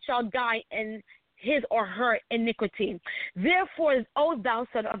wicked shall die in his or her iniquity. Therefore, O thou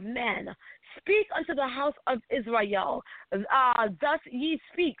son of man, speak unto the house of Israel. Thus ye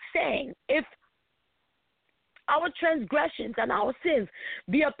speak, saying, if our transgressions and our sins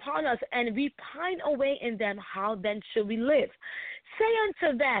be upon us, and we pine away in them, how then should we live? Say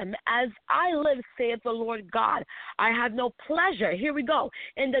unto them, as I live, saith the Lord God, I have no pleasure, here we go,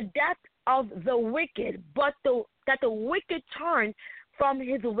 in the death of the wicked, but that the wicked turn from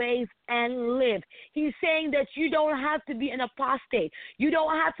his ways and live. He's saying that you don't have to be an apostate. You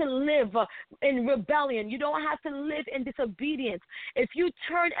don't have to live in rebellion. You don't have to live in disobedience. If you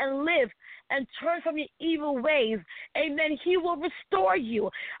turn and live and turn from your evil ways, amen, he will restore you.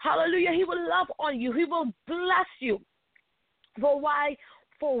 Hallelujah. He will love on you. He will bless you. For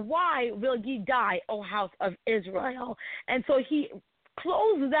why will ye die, O house of Israel? And so he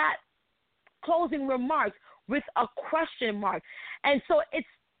closed that closing remarks with a question mark. And so it's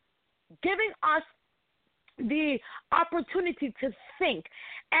giving us the opportunity to think.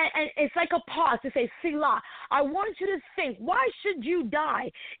 And it's like a pause to say, Selah, I want you to think, why should you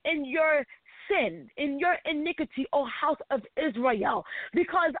die in your sin, in your iniquity, O house of Israel?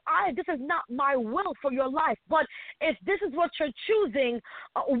 Because this is not my will for your life. But if this is what you're choosing,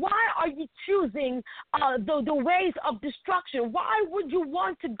 why are you choosing the ways of destruction? Why would you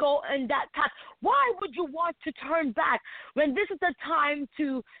want to go in that path? Why would you want to turn back when this is the time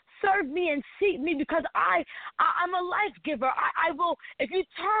to serve me and seek me? Because I'm a life giver. I will, if you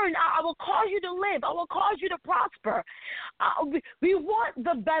turn, I will cause you to live. I will cause you to prosper. We want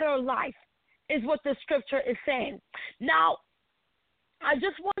the better life, is what the scripture is saying. Now, I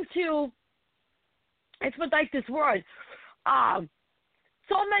just want to expedite this word.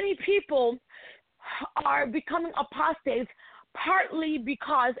 So many people are becoming apostates, partly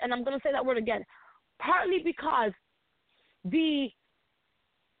because, and I'm going to say that word again, partly because the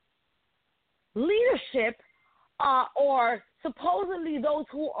leadership or supposedly those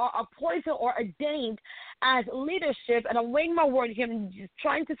who are appointed or ordained as leadership, and I'm weighing my word here, I'm just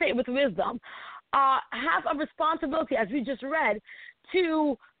trying to say it with wisdom, have a responsibility, as we just read,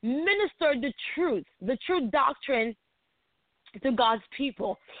 to minister the true doctrine to God's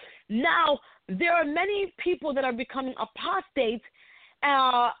people. Now, there are many people that are becoming apostates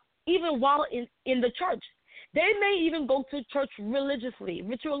even while in the church. They may even go to church religiously,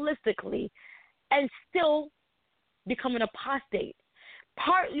 ritualistically, and still become an apostate,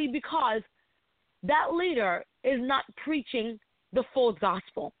 partly because that leader is not preaching the full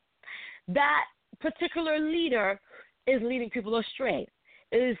gospel. That particular leader is leading people astray,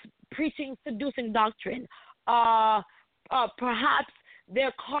 is preaching seducing doctrine. Perhaps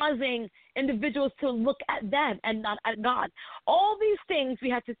they're causing individuals to look at them and not at God. All these things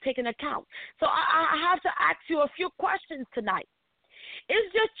we have to take into account. So I have to ask you a few questions tonight.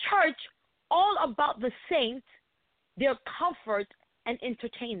 Is your church all about the saints, their comfort, and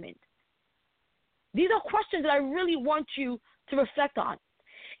entertainment? These are questions that I really want you to reflect on.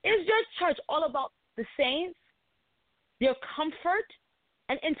 Is your church all about the saints, their comfort,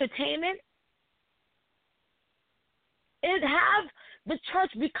 and entertainment? Have the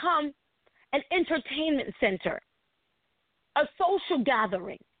church become an entertainment center, a social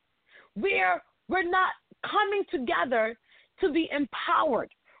gathering, where we're not coming together to be empowered?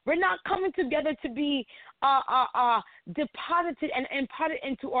 We're not coming together to be deposited and imparted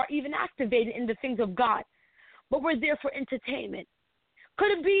into or even activated in the things of God, but we're there for entertainment.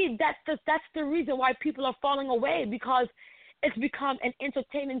 Could it be that that's the reason why people are falling away? Because it's become an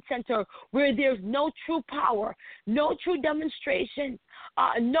entertainment center where there's no true power, no true demonstration,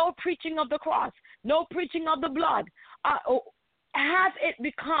 no preaching of the cross, no preaching of the blood. Have it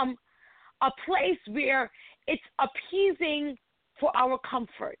become a place where it's appeasing for our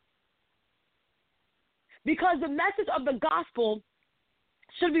comfort? Because the message of the gospel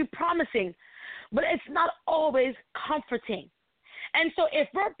should be promising, but it's not always comforting. And so if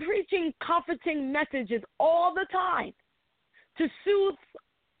we're preaching comforting messages all the time to soothe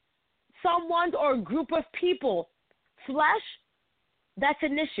someone or a group of people, flesh, that's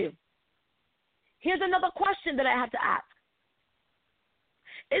an issue. Here's another question that I have to ask.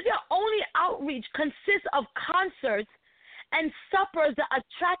 Is your only outreach consists of concerts and suppers that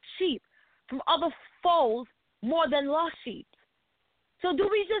attract sheep from other folds more than lost sheep? So do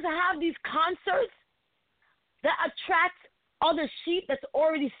we just have these concerts that attract other sheep that's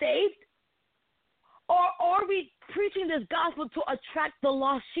already saved? Or are we preaching this gospel to attract the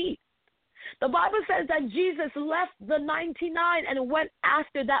lost sheep? The Bible says that Jesus left the 99 and went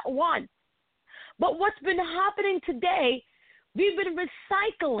after that one. But what's been happening today, we've been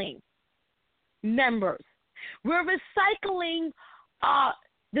recycling members. We're recycling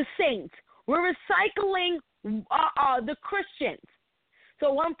the saints. We're recycling the Christians.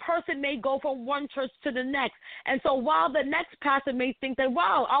 So one person may go from one church to the next. And so while the next pastor may think that,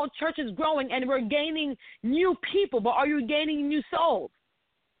 wow, our church is growing and we're gaining new people, but are you gaining new souls?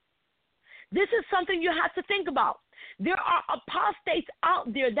 This is something you have to think about. There are apostates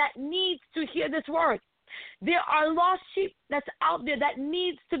out there that needs to hear this word. There are lost sheep that's out there that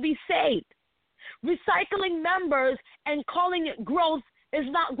needs to be saved. Recycling members and calling it growth is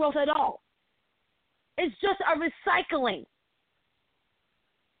not growth at all. It's just a recycling.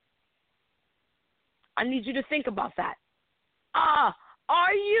 I need you to think about that.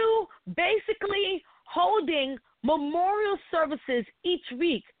 Are you basically holding memorial services each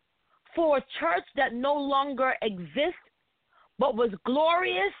week for a church that no longer exists but was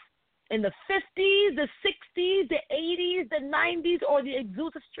glorious in the 50s, the 60s, the 80s, the 90s, or the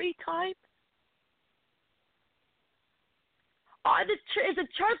Azusa Street time? Is the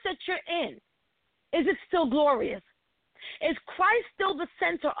church that you're in Is it still glorious? Is Christ still the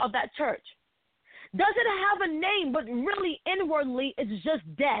center of that church? Does it have a name, but really inwardly it's just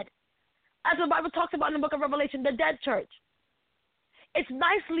dead? As the Bible talks about in the book of Revelation, the dead church. It's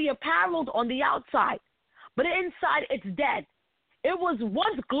nicely appareled on the outside, but inside it's dead. It was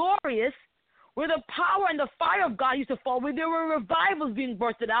once glorious, where the power and the fire of God used to fall, where there were revivals being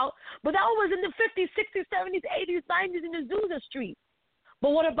bursted out, but that was in the 50s, 60s, 70s, 80s, 90s in the Azusa Street.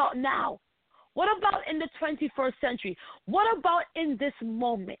 But what about now? What about in the 21st century? What about in this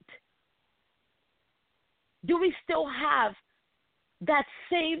moment? Do we still have that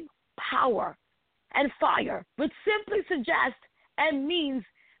same power and fire, which simply suggests and means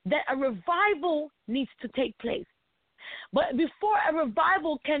that a revival needs to take place? But before a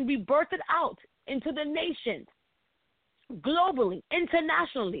revival can be birthed out into the nations, globally,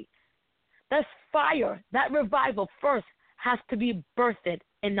 internationally, that fire, that revival first has to be birthed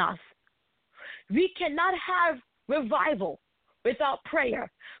in us. We cannot have revival without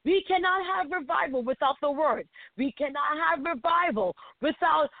prayer. We cannot have revival without the word. We cannot have revival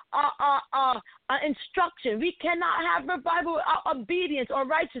without instruction. We cannot have revival without obedience or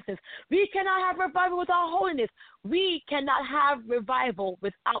righteousness. We cannot have revival without holiness. We cannot have revival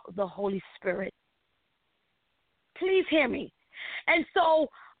without the Holy Spirit. Please hear me. And so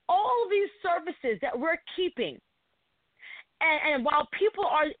all these services that we're keeping, and while people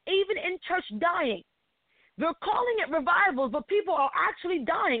are even in church dying, they're calling it revivals, but people are actually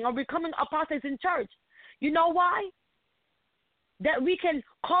dying or becoming apostates in church. You know why? That we can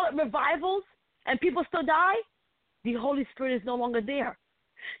call it revivals and people still die? The Holy Spirit is no longer there.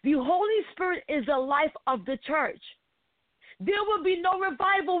 The Holy Spirit is the life of the church. There will be no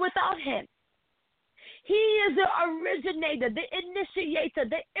revival without him. He is the originator, the initiator,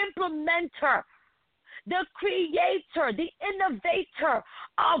 the implementer, the creator, the innovator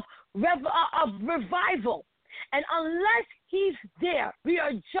of revival. And unless he's there, we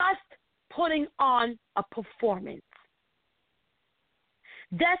are just putting on a performance.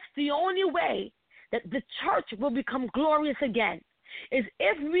 That's the only way that the church will become glorious again, is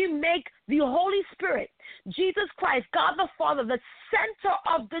if we make the Holy Spirit, Jesus Christ, God the Father, the center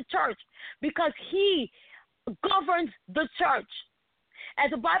of the church, because he governs the church.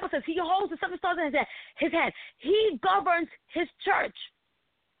 As the Bible says, he holds the 7 stars in his hand. He governs his church.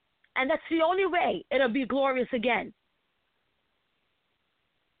 And that's the only way it'll be glorious again.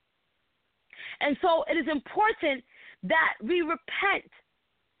 And so it is important that we repent,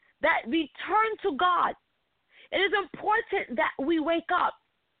 that we turn to God. It is important that we wake up.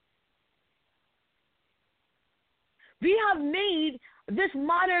 We have made this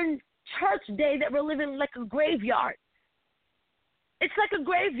modern church day that we're living like a graveyard. It's like a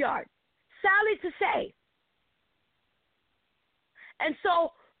graveyard, sadly to say. And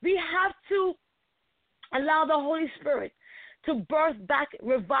so we have to allow the Holy Spirit to birth back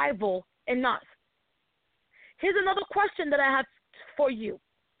revival in us. Here's another question that I have for you.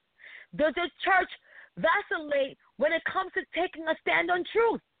 Does the church vacillate when it comes to taking a stand on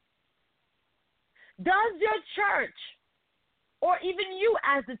truth? Does your church, or even you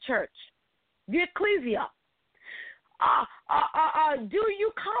as the church, the ecclesia, do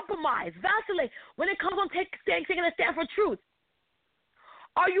you compromise, vacillate when it comes on taking a stand for truth?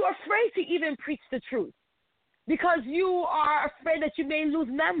 Are you afraid to even preach the truth because you are afraid that you may lose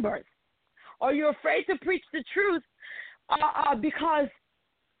members? Or you're afraid to preach the truth because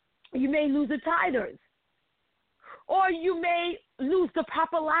you may lose the tithers? Or you may lose the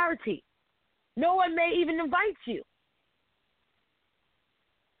popularity. No one may even invite you.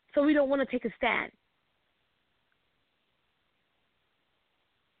 So we don't want to take a stand.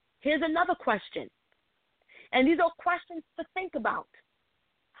 Here's another question. And these are questions to think about.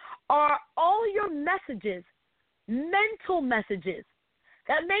 Are all your messages mental messages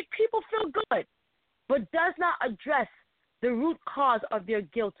that make people feel good, but does not address the root cause of their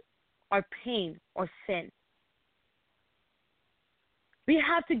guilt or pain or sin? We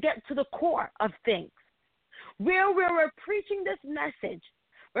have to get to the core of things. Where we're preaching this message,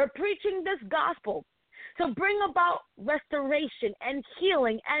 we're preaching this gospel to bring about restoration and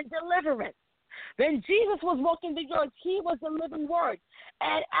healing and deliverance. When Jesus was walking the earth, he was the living word.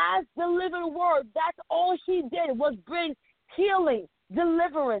 And as the living word, that's all he did was bring healing,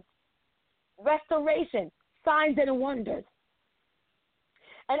 deliverance, restoration, signs and wonders.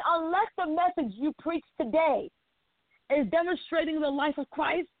 And unless the message you preach today is demonstrating the life of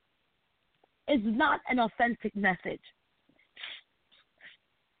Christ, it's not an authentic message.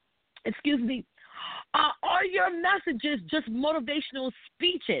 Excuse me. Are your messages just motivational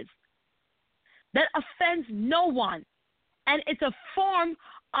speeches that offends no one? And it's a form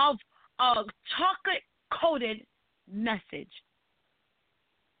of a chocolate-coated message.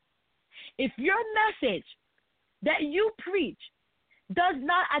 If your message that you preach does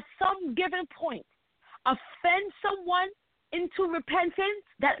not at some given point offend someone into repentance,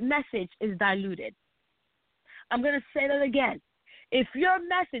 that message is diluted. I'm going to say that again. If your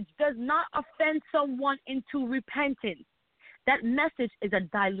message does not offend someone into repentance, that message is a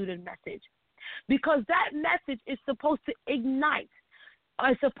diluted message. Because that message is supposed to ignite,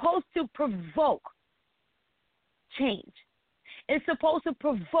 or is supposed to provoke change. It's supposed to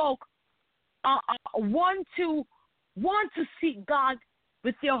provoke one to seek God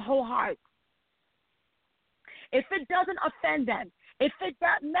with their whole heart. If it doesn't offend them, if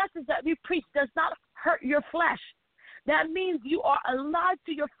that message that we preach does not hurt your flesh, that means you are alive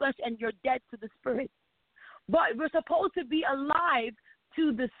to your flesh and you're dead to the spirit. But we're supposed to be alive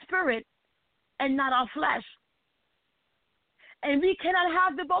to the spirit and not our flesh. And we cannot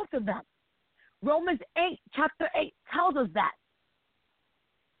have the both of them. Romans 8, chapter 8 tells us that.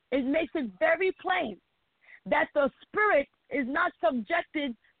 It makes it very plain that the spirit is not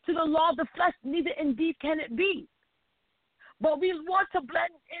subjected to the law of the flesh, neither indeed can it be. But we want to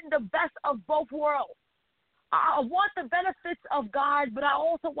blend in the best of both worlds. I want the benefits of God, but I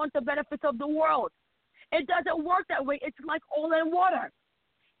also want the benefits of the world. It doesn't work that way. It's like oil and water.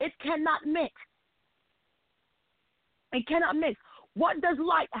 It cannot mix. It cannot mix. What does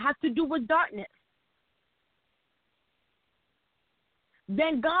light have to do with darkness?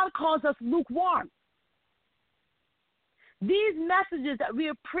 Then God calls us lukewarm. These messages that we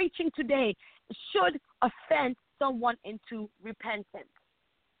are preaching today should offend someone into repentance.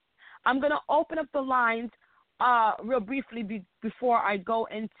 I'm going to open up the lines real briefly before I go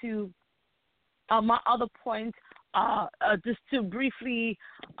into my other points, just to briefly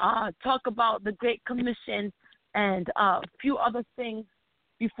talk about the Great Commission and a few other things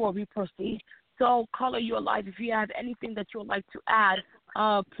before we proceed. So, caller, you're alive. If you have anything that you would like to add,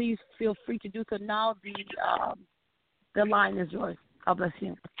 please feel free to do so now. The line is yours. God bless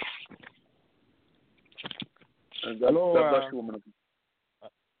you. Hello, God bless you, woman of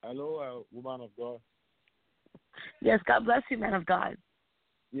God. Hello, woman of God. Yes, God bless you, man of God.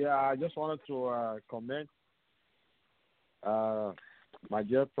 Yeah, I just wanted to comment, my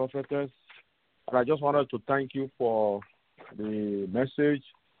dear prophetess, and I just wanted to thank you for the message,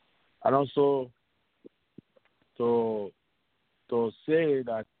 and also to say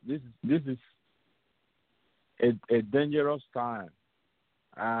that this is a dangerous time,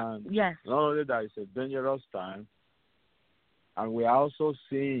 and yes, not only that it's a dangerous time, and we are also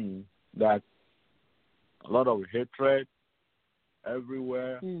seeing that a lot of hatred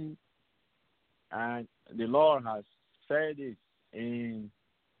everywhere, and the Lord has said it in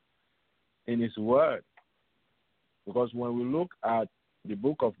His Word, because when we look at the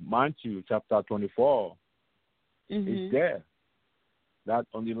book of Matthew, chapter 24, it's there that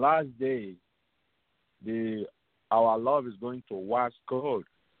on the last day, our love is going to wax cold.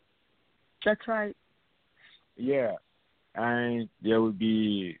 That's right. Yeah, and there will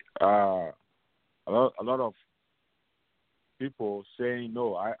be a lot of people saying,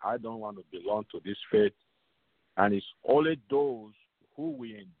 no, I don't want to belong to this faith. And it's only those who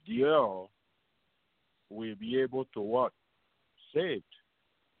we endure will be able to what? Saved.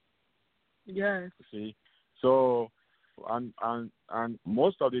 Yes. See? So, and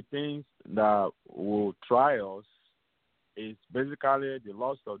most of the things that will try us is basically the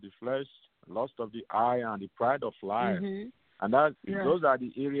lust of the flesh, lust of the eye, and the pride of life. And those are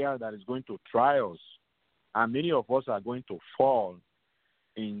the areas that is going to try us. And many of us are going to fall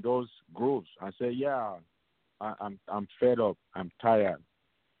in those groups and say, yeah, I'm fed up, I'm tired,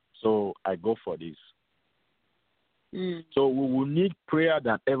 so I go for this. So we will need prayer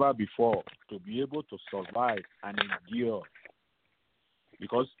than ever before to be able to survive and endure.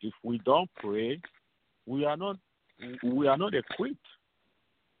 Because if we don't pray, we are not equipped.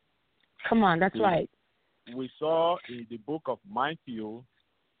 Come on, that's right. We saw in the book of Matthew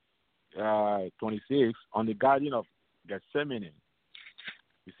 26 on the Garden of Gethsemane.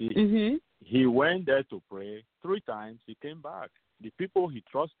 You see, he went there to pray 3 times. He came back. The people he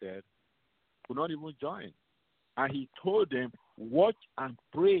trusted could not even join. And he told them, watch and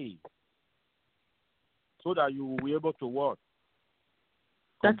pray so that you will be able to what?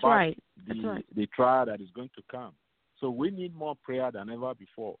 That's right. The trial that is going to come. So we need more prayer than ever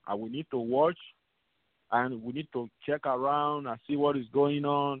before. And we need to watch, and we need to check around and see what is going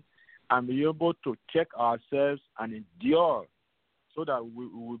on and be able to check ourselves and endure so that we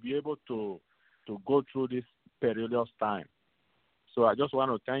will be able to go through this perilous time. So I just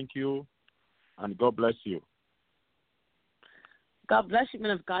want to thank you, and God bless you. God bless you,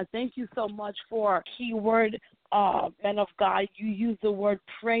 man of God. Thank you so much for keyword, man of God. You use the word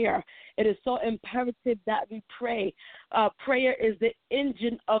prayer. It is so imperative that we pray. Prayer is the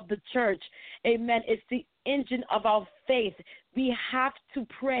engine of the church. Amen. It's the engine of our faith. We have to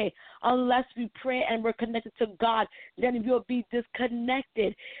pray. Unless we pray and we're connected to God, then we'll be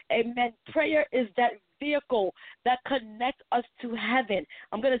disconnected. Amen. Prayer is that vehicle that connects us to heaven.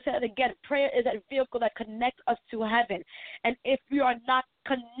 I'm going to say it again. Prayer is that vehicle that connects us to heaven. And if we are not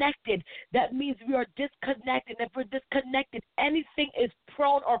connected, that means we are disconnected. If we're disconnected, anything is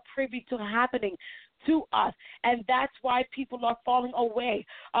prone or privy to happening to us, and that's why people are falling away.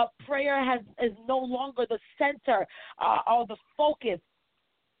 Prayer is no longer the center or the focus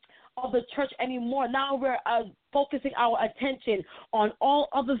of the church anymore. Now we're focusing our attention on all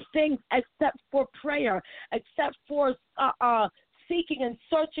other things except for prayer, except for seeking and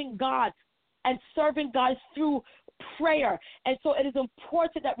searching God and serving God through prayer. And so it is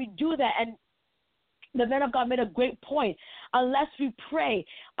important that we do that. And the man of God made a great point. Unless we pray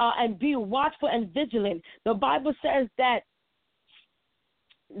and be watchful and vigilant, the Bible says that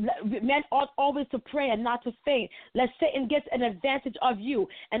men ought always to pray and not to faint, lest Satan gets an advantage of you.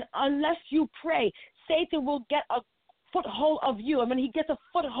 And unless you pray, Satan will get a foothold of you. And when he gets a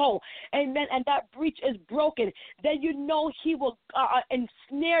foothold, amen, and that breach is broken, then you know he will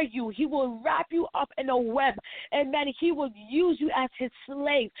ensnare you. He will wrap you up in a web. Amen. He will use you as his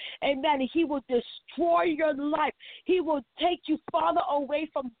slave. Amen. He will destroy your life. He will take you farther away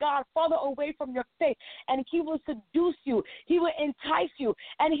from God, farther away from your faith, and he will seduce you. He will entice you.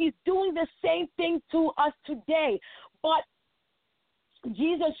 And he's doing the same thing to us today. But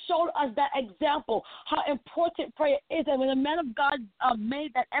Jesus showed us that example, how important prayer is. And when the man of God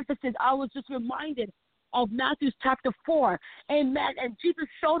made that emphasis, I was just reminded of Matthew chapter 4. Amen. And Jesus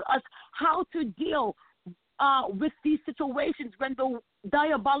showed us how to deal with these situations when the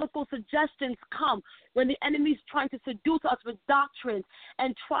diabolical suggestions come, when the enemy is trying to seduce us with doctrines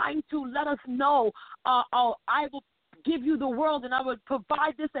and trying to let us know, I will give you the world and I would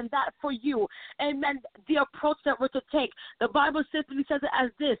provide this and that for you. Amen. The approach that we're to take. The Bible simply says it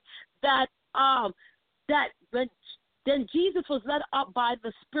as this, that then Jesus was led up by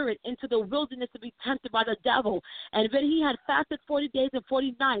the Spirit into the wilderness to be tempted by the devil. And when he had fasted 40 days and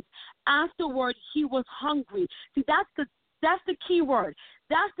 40 nights, afterward he was hungry. See, that's the key word.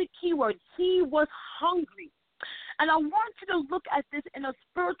 That's the key word. He was hungry. And I want you to look at this in a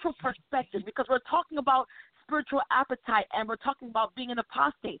spiritual perspective, because we're talking about spiritual appetite, and we're talking about being an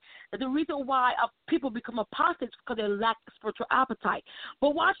apostate. The reason why people become apostates is because they lack spiritual appetite.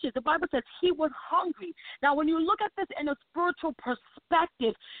 But watch this. The Bible says he was hungry. Now, when you look at this in a spiritual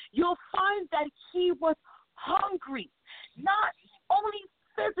perspective, you'll find that he was hungry, not only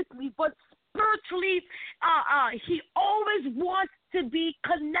physically, but spiritually. He always wants to be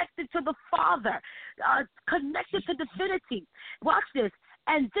connected to the Father, connected to divinity. Watch this.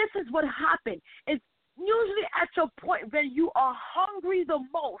 And this is what happened. It's usually at your point when you are hungry the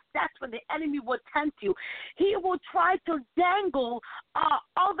most, that's when the enemy will tempt you. He will try to dangle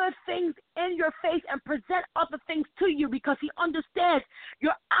other things in your face and present other things to you, because he understands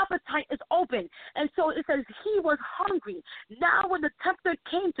your appetite is open. And so it says he was hungry. Now when the tempter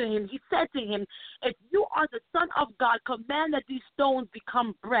came to him, he said to him, if you are the Son of God, command that these stones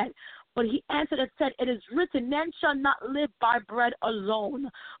become bread. But he answered and said, it is written, man shall not live by bread alone,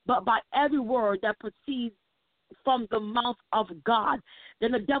 but by every word that proceeds from the mouth of God.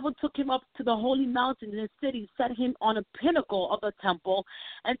 Then the devil took him up to the holy mountain in the city, set him on a pinnacle of the temple,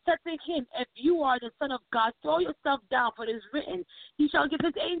 and said to him, if you are the Son of God, throw yourself down, for it is written, he shall give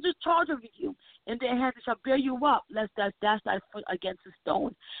his angels charge over you. In their hands they shall bear you up, lest thou dash thy foot against a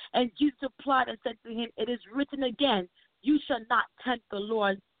stone. And Jesus replied and said to him, it is written again, you shall not tempt the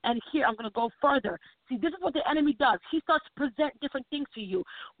Lord. And here I'm going to go further. See, this is what the enemy does. He starts to present different things to you.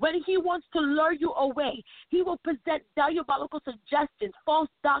 When he wants to lure you away, he will present diabolical suggestions, false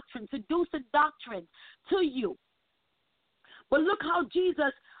doctrines, seducing doctrines to you. But look how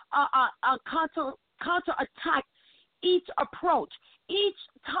Jesus counterattacked each approach. Each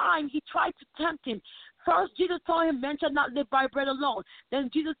time he tried to tempt him. First, Jesus told him, man shall not live by bread alone.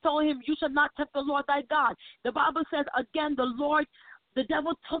 Then Jesus told him, you shall not tempt the Lord thy God. The Bible says, again, the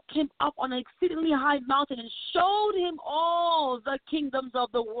devil took him up on an exceedingly high mountain and showed him all the kingdoms of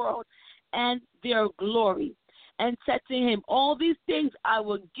the world and their glory, and said to him, all these things I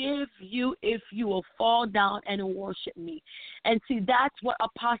will give you if you will fall down and worship me. And see, that's what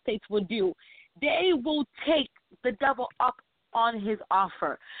apostates will do. They will take the devil up on his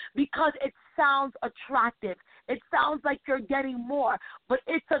offer because it sounds attractive. it sounds like you're getting more, but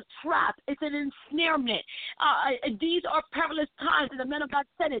it's a trap. It's an ensnarement. These are perilous times, and the men of God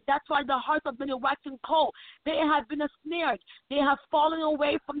said it. That's why the hearts have been waxing cold. They have been ensnared. They have fallen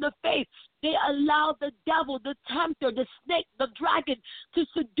away from the faith. They allowed the devil, the tempter, the snake, the dragon to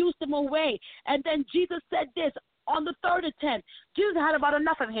seduce them away. And then Jesus said this, on the third attempt, Jesus had about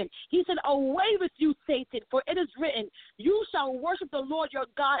enough of him. He said, away with you, Satan, for it is written, you shall worship the Lord your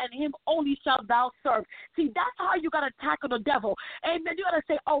God, and him only shalt thou serve. See, that's how you got to tackle the devil. Amen. You got to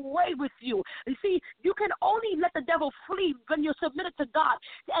say, away with you. You see, you can only let the devil flee when you're submitted to God.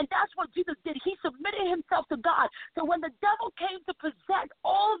 And that's what Jesus did. He submitted himself to God. So when the devil came to present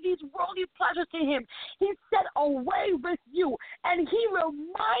all these worldly pleasures to him, he said, away with you. And he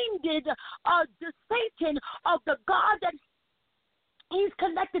reminded the Satan of the God that he's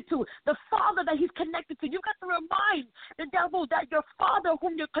connected to, the Father that he's connected to. You got to remind the devil that your Father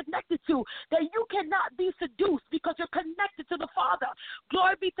whom you're connected to, that you cannot be seduced because you're connected to the Father.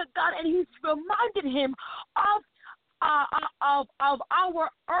 Glory be to God. And he's reminded him of our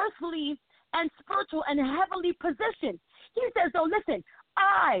earthly and spiritual and heavenly position. He says, so listen,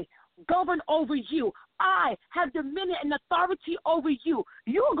 I govern over you. I have dominion and authority over you.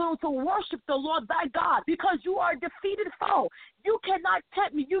 You are going to worship the Lord thy God because you are a defeated foe. You cannot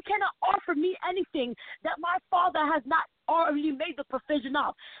tempt me. You cannot offer me anything that my Father has not already made the provision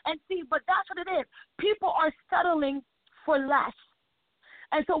of. And see, but that's what it is. People are settling for less.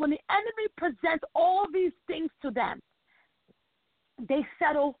 And so when the enemy presents all these things to them, they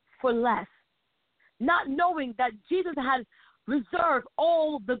settle for less, not knowing that Jesus had reserve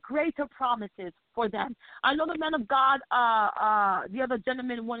all the greater promises for them. I know the man of God, the other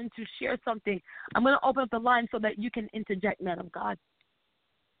gentleman wanted to share something. I'm going to open up the line so that you can interject, man of God.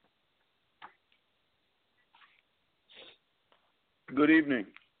 Good evening.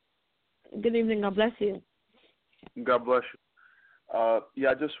 Good evening. God bless you. God bless you.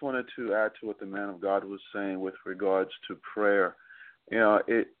 I just wanted to add to what the man of God was saying with regards to prayer. You know,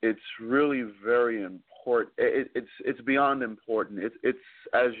 it's really very important. It's beyond important. It's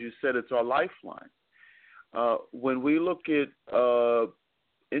as you said, it's our lifeline. When we look at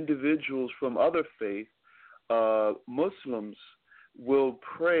individuals from other faith, Muslims will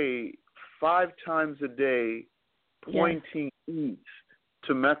pray 5 times a day, pointing east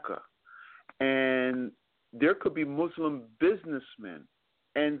to Mecca, and there could be Muslim businessmen,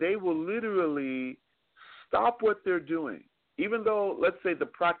 and they will literally stop what they're doing. Even though, let's say, the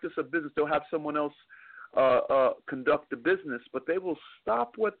practice of business, they'll have someone else conduct the business, but they will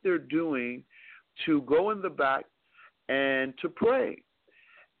stop what they're doing to go in the back and to pray.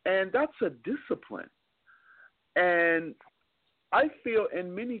 And that's a discipline. And I feel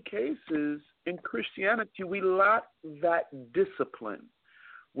in many cases in Christianity, we lack that discipline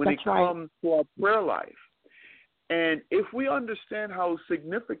when it comes to our prayer life. And if we understand how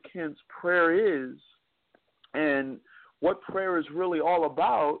significant prayer is and what prayer is really all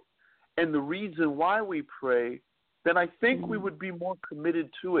about and the reason why we pray, then I think we would be more committed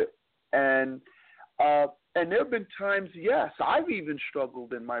to it. And there have been times, yes, I've even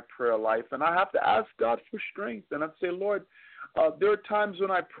struggled in my prayer life, and I have to ask God for strength. And I'd say, Lord, there are times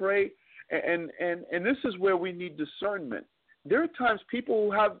when I pray, and this is where we need discernment. There are times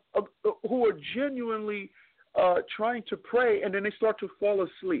people who are genuinely trying to pray, and then they start to fall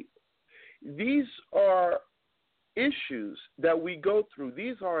asleep. These are issues that we go through.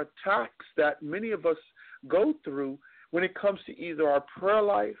 These are attacks that many of us go through when it comes to either our prayer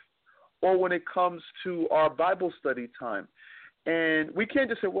life or when it comes to our Bible study time. And we can't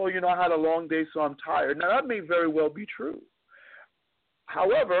just say, well, I had a long day, so I'm tired. Now, that may very well be true.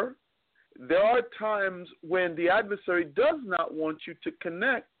 However, there are times when the adversary does not want you to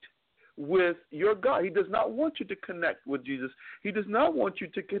connect with your God. He does not want you to connect with Jesus. He does not want you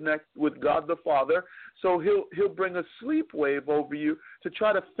to connect with God the Father. So he'll bring a sleep wave over you to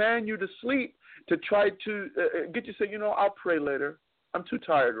try to fan you to sleep, to try to get you to say, I'll pray later. I'm too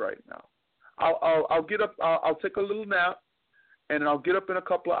tired right now. I'll get up. I'll take a little nap, and I'll get up in a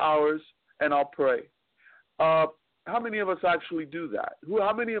couple of hours, and I'll pray. How many of us actually do that?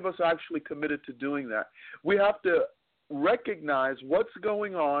 How many of us are actually committed to doing that? We have to recognize what's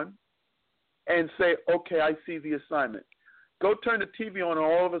going on and say, okay, I see the assignment. Go turn the TV on, and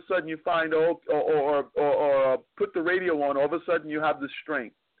all of a sudden you find, or put the radio on, all of a sudden you have the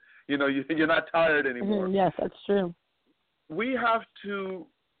strength. You're not tired anymore. Yes, that's true. We have to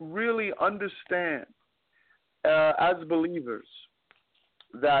really understand as believers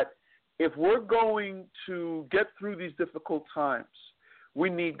that if we're going to get through these difficult times, we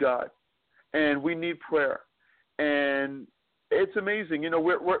need God and we need prayer. And it's amazing.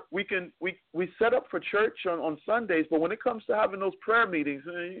 We set up for church on Sundays, but when it comes to having those prayer meetings,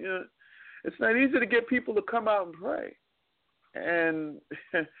 it's not easy to get people to come out and pray. And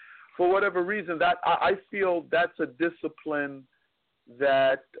for whatever reason, that I feel that's a discipline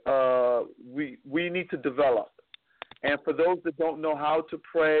that we need to develop. And for those that don't know how to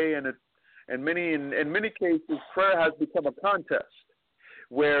pray, and in many cases, prayer has become a contest,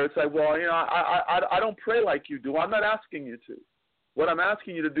 where it's like, well, I don't pray like you do. I'm not asking you to. What I'm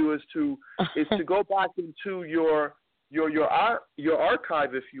asking you to do is to go back into your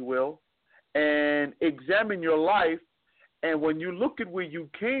archive, if you will, and examine your life. And when you look at where you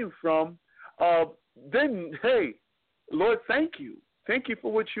came from, then, hey, Lord, thank you. Thank you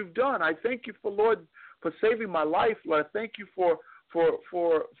for what you've done. I thank you for saving my life. Lord, I thank you for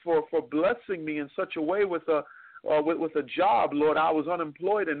blessing me in such a way with a job. Lord, I was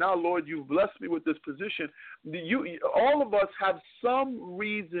unemployed, and now, Lord, you've blessed me with this position. All of us have some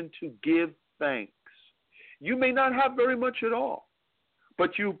reason to give thanks. You may not have very much at all,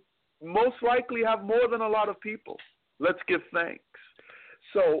 but you most likely have more than a lot of people. Let's give thanks.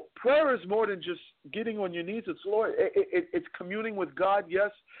 So prayer is more than just getting on your knees. It's, Lord, it's communing with God,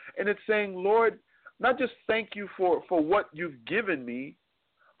 yes, and it's saying, Lord, not just thank you for what you've given me,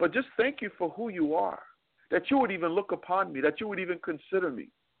 but just thank you for who you are, that you would even look upon me, that you would even consider me,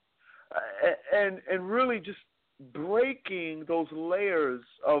 and really just breaking those layers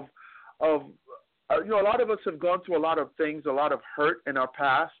of a lot of us have gone through a lot of things, a lot of hurt in our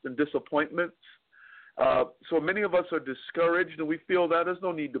past and disappointments. So many of us are discouraged, and we feel that there's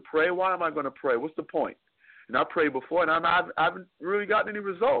no need to pray. Why am I going to pray? What's the point? And I prayed before, and I haven't really gotten any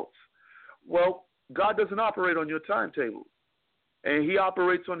results. Well, God doesn't operate on your timetable, and he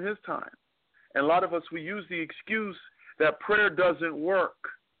operates on his time. And a lot of us, we use the excuse that prayer doesn't work.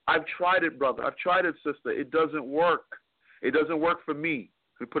 I've tried it, brother. I've tried it, sister. It doesn't work. It doesn't work for me.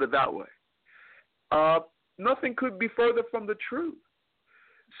 We put it that way. Nothing could be further from the truth.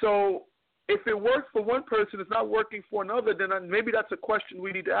 So if it works for one person, it's not working for another, then maybe that's a question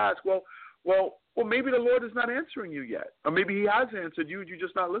we need to ask. Well, maybe the Lord is not answering you yet, or maybe he has answered you, you're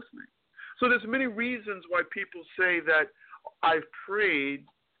just not listening. So there's many reasons why people say that I've prayed,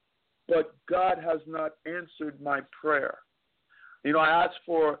 but God has not answered my prayer. I asked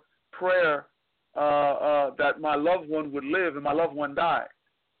for prayer that my loved one would live, and my loved one died.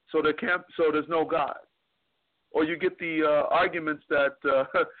 So there's no God. Or you get the arguments that,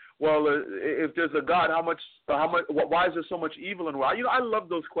 if there's a God, why is there so much evil in the world? I love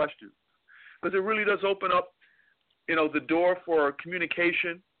those questions, because it really does open up, the door for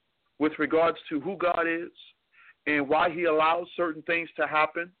communication with regards to who God is and why he allows certain things to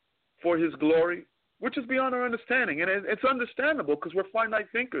happen for his glory, which is beyond our understanding. And it's understandable, because we're finite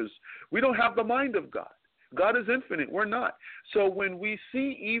thinkers. We don't have the mind of God. God is infinite. We're not. So when we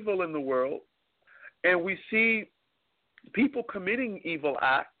see evil in the world, and we see people committing evil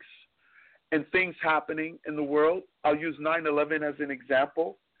acts and things happening in the world, I'll use 9/11 as an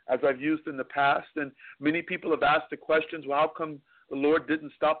example, as I've used in the past. And many people have asked the questions, well, how come the Lord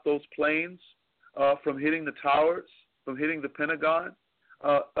didn't stop those planes from hitting the towers, from hitting the Pentagon?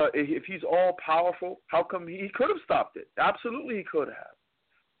 If he's all powerful, how come he could have stopped it? Absolutely, he could have.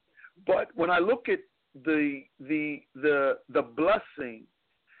 But when I look at the blessing,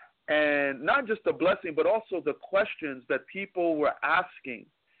 and not just the blessing, but also the questions that people were asking,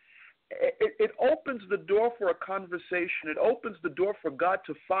 it opens the door for a conversation. It opens the door for God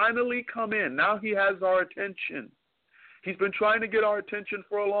to finally come in. Now he has our attention. He's been trying to get our attention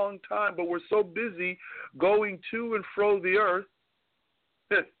for a long time, but we're so busy going to and fro the earth.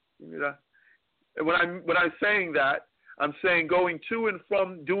 When I'm saying that, I'm saying going to and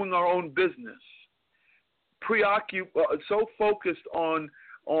from doing our own business, so focused on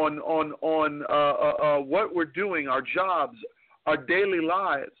what we're doing, our jobs, our daily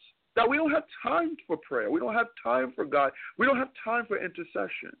lives, that we don't have time for prayer. We don't have time for God. We don't have time for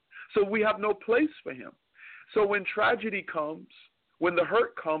intercession. So we have no place for him. So when tragedy comes, when the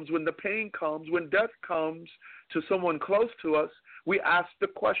hurt comes, when the pain comes, when death comes to someone close to us, we ask the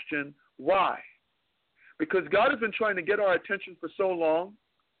question, why? Because God has been trying to get our attention for so long.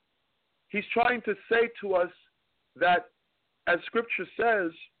 He's trying to say to us that, as Scripture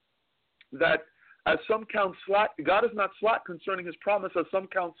says, that as some count slack, God is not slack concerning his promise, as some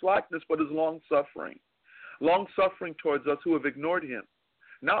count slackness, but is long-suffering towards us who have ignored him,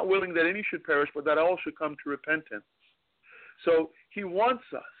 not willing that any should perish, but that all should come to repentance. So he wants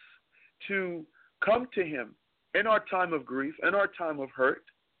us to come to him in our time of grief, in our time of hurt,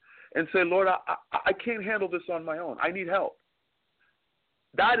 and say, Lord, I can't handle this on my own. I need help.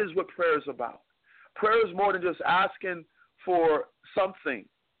 That is what prayer is about. Prayer is more than just asking for something.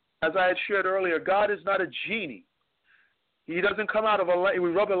 As I had shared earlier, God is not a genie. He doesn't come out of a lamp. We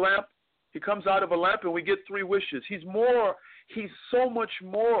rub a lamp, he comes out of a lamp and we get 3 wishes. He's so much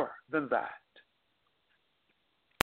more than that.